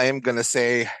 But I am going to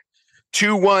say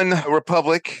 2-1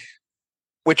 Republic.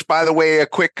 Which, by the way,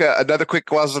 another quick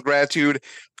gloss of gratitude.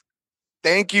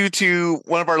 Thank you to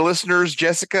one of our listeners,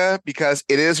 Jessica, because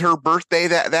it is her birthday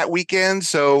that weekend.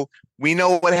 So we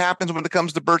know what happens when it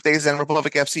comes to birthdays and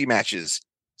Republic FC matches.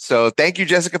 So thank you,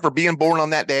 Jessica, for being born on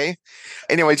that day.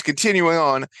 Anyways, continuing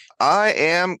on, I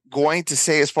am going to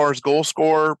say, as far as goal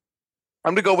scorer,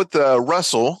 I'm going to go with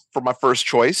Russell for my first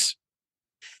choice.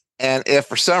 And if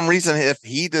for some reason, if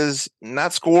he does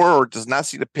not score or does not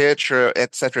see the pitch, or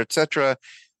et cetera,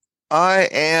 I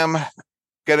am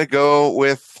going to go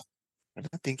with, I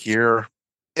think here,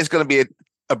 it's going to be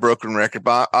a broken record,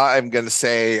 but I'm going to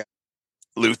say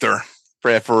Luther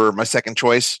for my second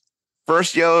choice.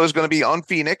 First yellow is going to be on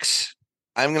Phoenix.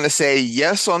 I'm going to say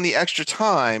yes on the extra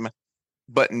time,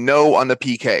 but no on the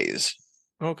PKs.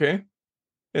 Okay.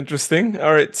 Interesting.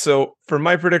 All right. So for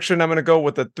my prediction, I'm going to go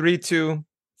with a 3-2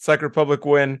 Sac Republic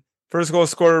win. First goal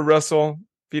scorer, Russell.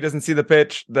 If he doesn't see the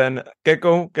pitch, then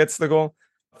Gecko gets the goal.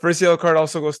 First yellow card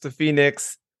also goes to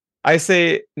Phoenix. I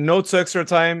say no to extra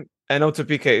time and no to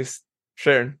PKs.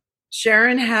 Sharon.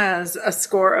 Sharon has a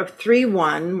score of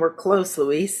 3-1. We're close,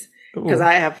 Luis, because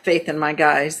I have faith in my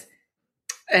guys.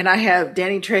 And I have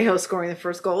Danny Trejo scoring the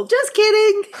first goal. Just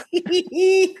kidding.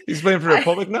 He's playing for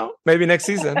Republic now? Maybe next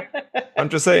season. I'm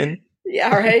just saying.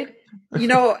 Yeah, right.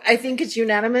 I think it's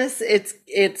unanimous.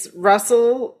 It's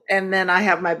Russell, and then I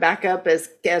have my backup as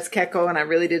Keko, and I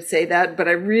really did say that. But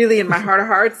I really, in my heart of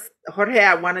hearts, Jorge,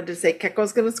 I wanted to say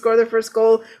Keko's going to score the first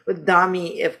goal with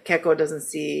Dami if Keko doesn't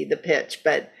see the pitch.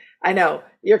 But I know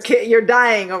you're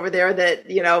dying over there that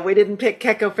we didn't pick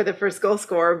Keko for the first goal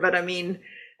scorer. But I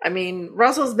mean,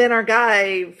 Russell's been our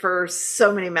guy for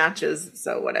so many matches,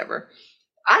 so whatever.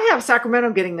 I have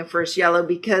Sacramento getting the first yellow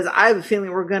because I have a feeling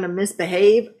we're going to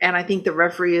misbehave, and I think the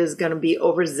referee is going to be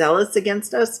overzealous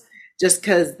against us just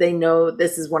because they know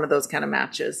this is one of those kind of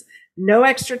matches. No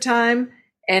extra time,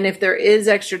 and if there is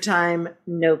extra time,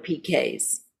 no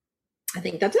PKs. I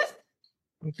think that's it.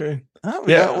 Okay. Oh,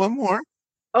 we got one more.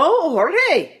 Oh,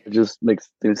 Jorge. Just mix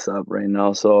things up right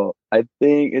now. So I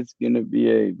think it's gonna be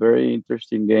a very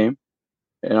interesting game,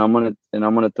 and I'm gonna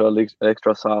throw a little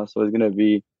extra sauce. So it's gonna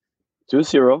be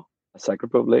 2-0 Sac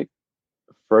Republic.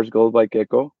 First goal by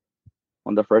Gecko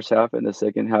on the first half, and the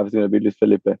second half is gonna be Luis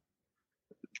Felipe.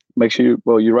 Make sure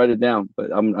you write it down,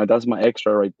 but that's my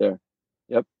extra right there.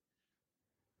 Yep.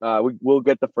 We'll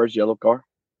get the first yellow card.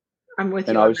 I'm with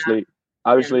and you. And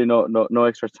obviously, no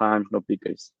extra time, no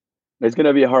PKs. It's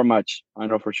gonna be a hard match. I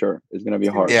know for sure. It's gonna be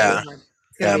hard. Yeah,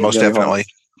 most definitely.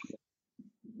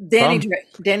 Danny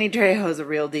Trejo is a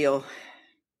real deal.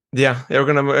 Yeah, we're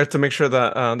gonna have to make sure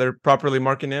that they're properly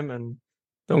marking him and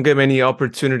don't give him any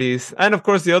opportunities. And of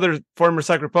course, the other former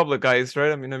Sac Republic guys,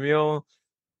 right? I mean, Emil,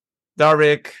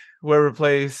 Darek, whoever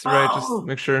plays, right? Just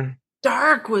make sure.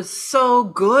 Dark was so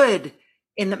good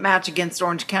in the match against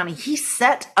Orange County. He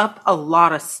set up a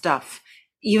lot of stuff.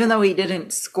 Even though he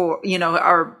didn't score, he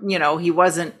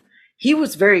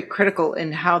was very critical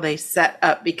in how they set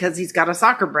up because he's got a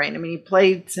soccer brain. I mean, he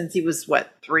played since he was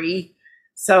 3.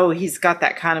 So he's got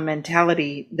that kind of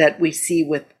mentality that we see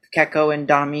with Keko and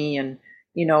Dami and,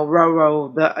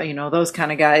 Roro, those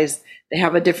kind of guys. They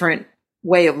have a different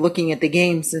way of looking at the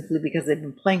game simply because they've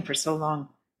been playing for so long.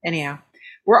 Anyhow,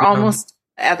 we're almost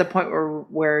at the point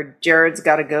where Jared's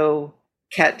got to go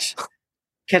catch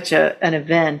an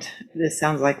event. This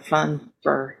sounds like fun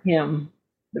for him.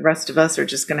 The rest of us are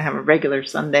just going to have a regular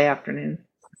Sunday afternoon.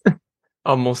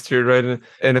 Almost here, right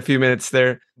in a few minutes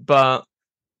there. But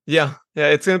yeah,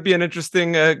 it's going to be an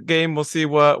interesting game. We'll see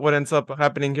what ends up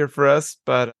happening here for us.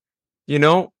 But,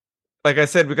 like I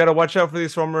said, we got to watch out for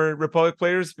these former Republic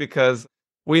players because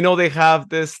we know they have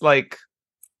this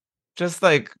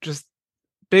just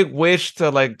big wish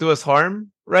to do us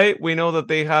harm. Right? We know that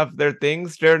they have their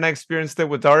things. Jared and I experienced it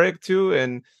with Darek too,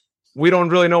 and we don't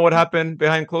really know what happened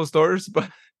behind closed doors, but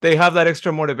they have that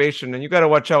extra motivation. And you got to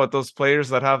watch out with those players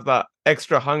that have that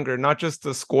extra hunger, not just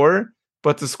to score,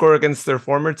 but to score against their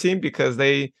former team because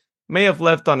they may have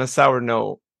left on a sour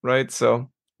note, right? So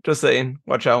just saying,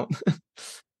 watch out.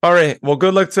 All right. Well,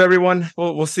 good luck to everyone.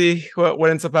 We'll see what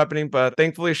ends up happening. But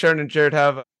thankfully, Sharon and Jared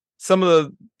have some of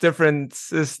the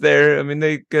differences there. I mean,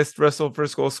 they guessed Russell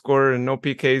first goal scorer and no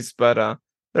PKs, but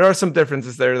there are some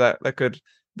differences there that could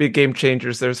be game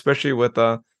changers there, especially with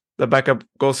the backup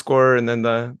goal scorer and then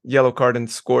the yellow card and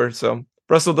score. So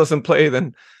Russell doesn't play,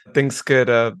 then things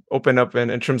could open up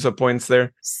in terms of points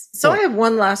there. So I have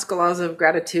one last golazo of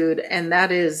gratitude, and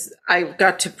that is I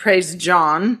got to praise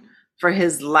John for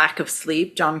his lack of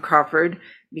sleep, John Crawford,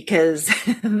 because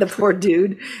the poor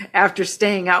dude, after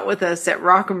staying out with us at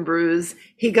Rock and Brews,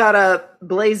 he got up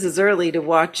blazes early to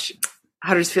watch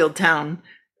Huddersfield Town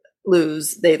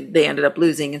lose. They ended up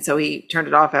losing, and so he turned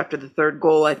it off after the third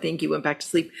goal. I think he went back to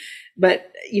sleep.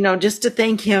 But, just to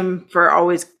thank him for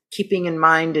always keeping in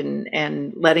mind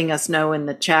and letting us know in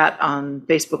the chat on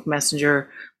Facebook Messenger,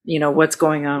 what's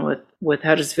going on with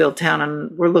Huddersfield Town.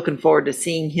 And we're looking forward to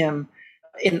seeing him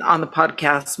on the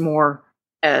podcast more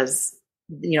as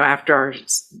after our,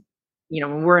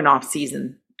 when we're in off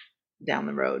season down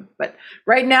the road. But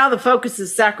right now the focus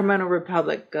is Sacramento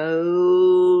Republic.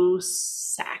 Go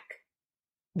Sac.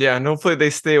 Yeah, and hopefully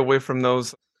they stay away from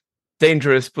those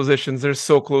dangerous positions. They're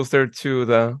so close there to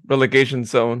the relegation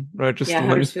zone, right? Just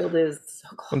Huddersfield is so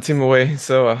close. One team away.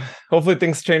 So hopefully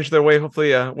things change their way.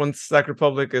 Hopefully once Sac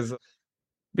Republic is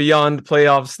beyond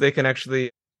playoffs, they can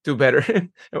actually do better.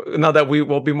 Now that we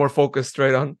will be more focused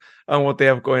right on what they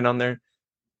have going on there.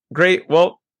 Great.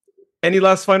 Well, any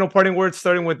last final parting words,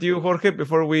 starting with you, Jorge,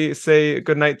 before we say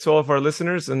goodnight to all of our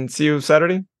listeners and see you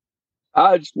Saturday?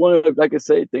 I just wanted to, like I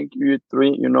say, thank you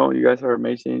three. You guys are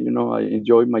amazing. I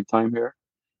enjoyed my time here.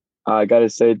 I gotta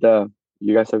say that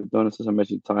you guys have done such an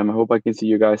amazing time. I hope I can see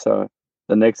you guys the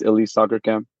next Elite Soccer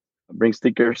Camp. Bring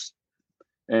stickers.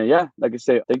 And yeah, like I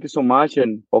say, thank you so much.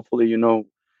 And hopefully, I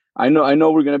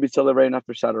know we're gonna be celebrating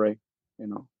after Saturday.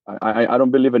 I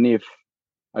don't believe in if.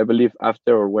 I believe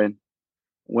after or when.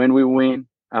 When we win,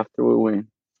 after we win.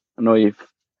 No if.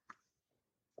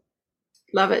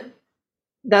 Love it.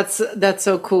 That's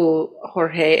so cool,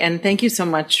 Jorge. And thank you so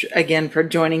much again for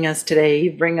joining us today.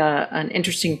 You bring an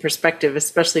interesting perspective,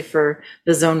 especially for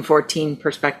the Zone 14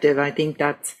 perspective. I think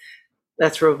that's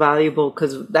real valuable,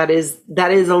 because that is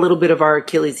a little bit of our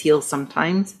Achilles heel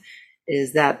sometimes,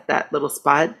 is that little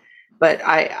spot. But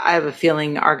I have a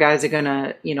feeling our guys are going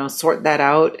to, sort that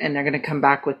out, and they're going to come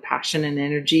back with passion and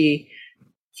energy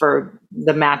for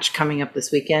the match coming up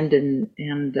this weekend,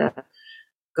 and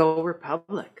go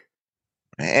Republic.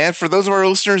 And for those of our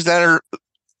listeners that are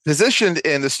positioned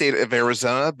in the state of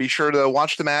Arizona, be sure to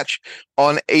watch the match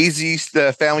on AZ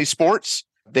Family Sports.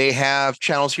 They have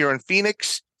channels here in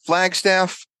Phoenix,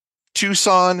 Flagstaff,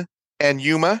 Tucson, and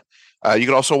Yuma. You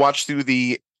can also watch through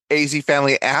the AZ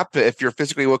Family app if you're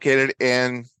physically located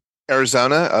in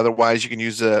Arizona. Otherwise, you can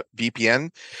use a VPN.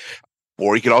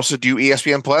 Or you could also do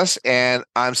ESPN Plus. And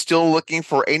I'm still looking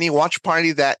for any watch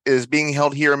party that is being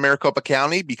held here in Maricopa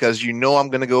County, because I'm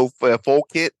going to go full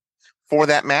kit for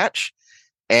that match.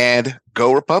 And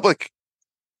go Republic.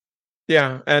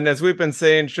 Yeah, and as we've been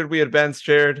saying, should we advance,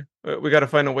 Jared? We got to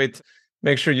find a way to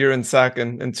make sure you're in SAC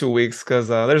in 2 weeks, because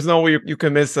there's no way you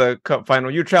can miss a Cup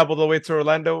final. You traveled all the way to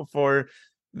Orlando for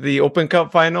the Open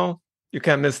Cup final. You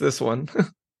can't miss this one.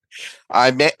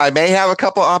 I may have a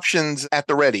couple options at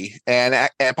the ready, and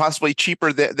possibly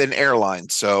cheaper than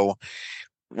airlines. So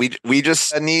we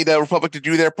just need Republic to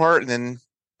do their part, and then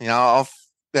I'll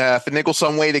finagle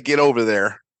some way to get over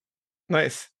there.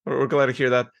 Nice. We're glad to hear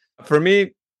that. For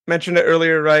me, mentioned it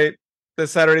earlier, right?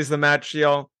 This Saturday's the match,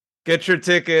 y'all. Get your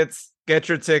tickets.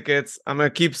 I'm going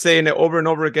to keep saying it over and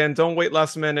over again. Don't wait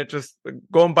last minute. Just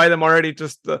go and buy them already.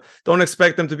 Just don't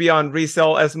expect them to be on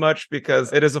resale as much,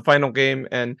 because it is a final game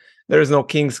and there is no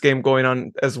Kings game going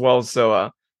on as well. So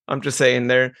I'm just saying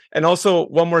there. And also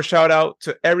one more shout out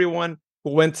to everyone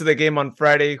who went to the game on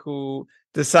Friday, who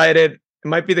decided it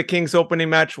might be the Kings opening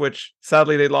match, which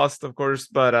sadly they lost, of course,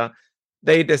 but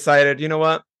they decided, you know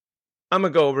what? I'm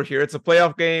going to go over here. It's a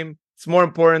playoff game. It's more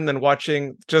important than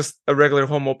watching just a regular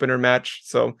home opener match.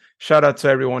 So shout out to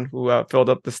everyone who filled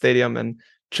up the stadium and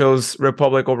chose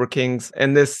Republic over Kings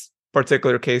in this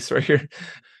particular case right here.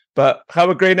 But have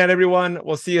a great night, everyone.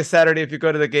 We'll see you Saturday if you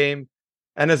go to the game.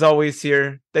 And as always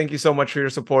here, thank you so much for your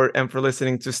support and for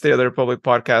listening to State of the Republic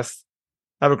podcast.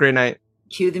 Have a great night.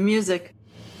 Cue the music.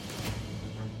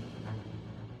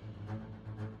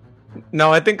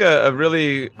 No, I think a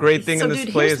really great thing in this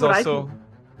play is also...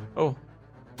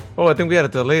 Oh, I think we had a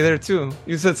delay there too.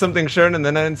 You said something, Sharon, and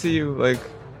then I didn't see you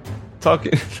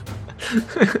talking.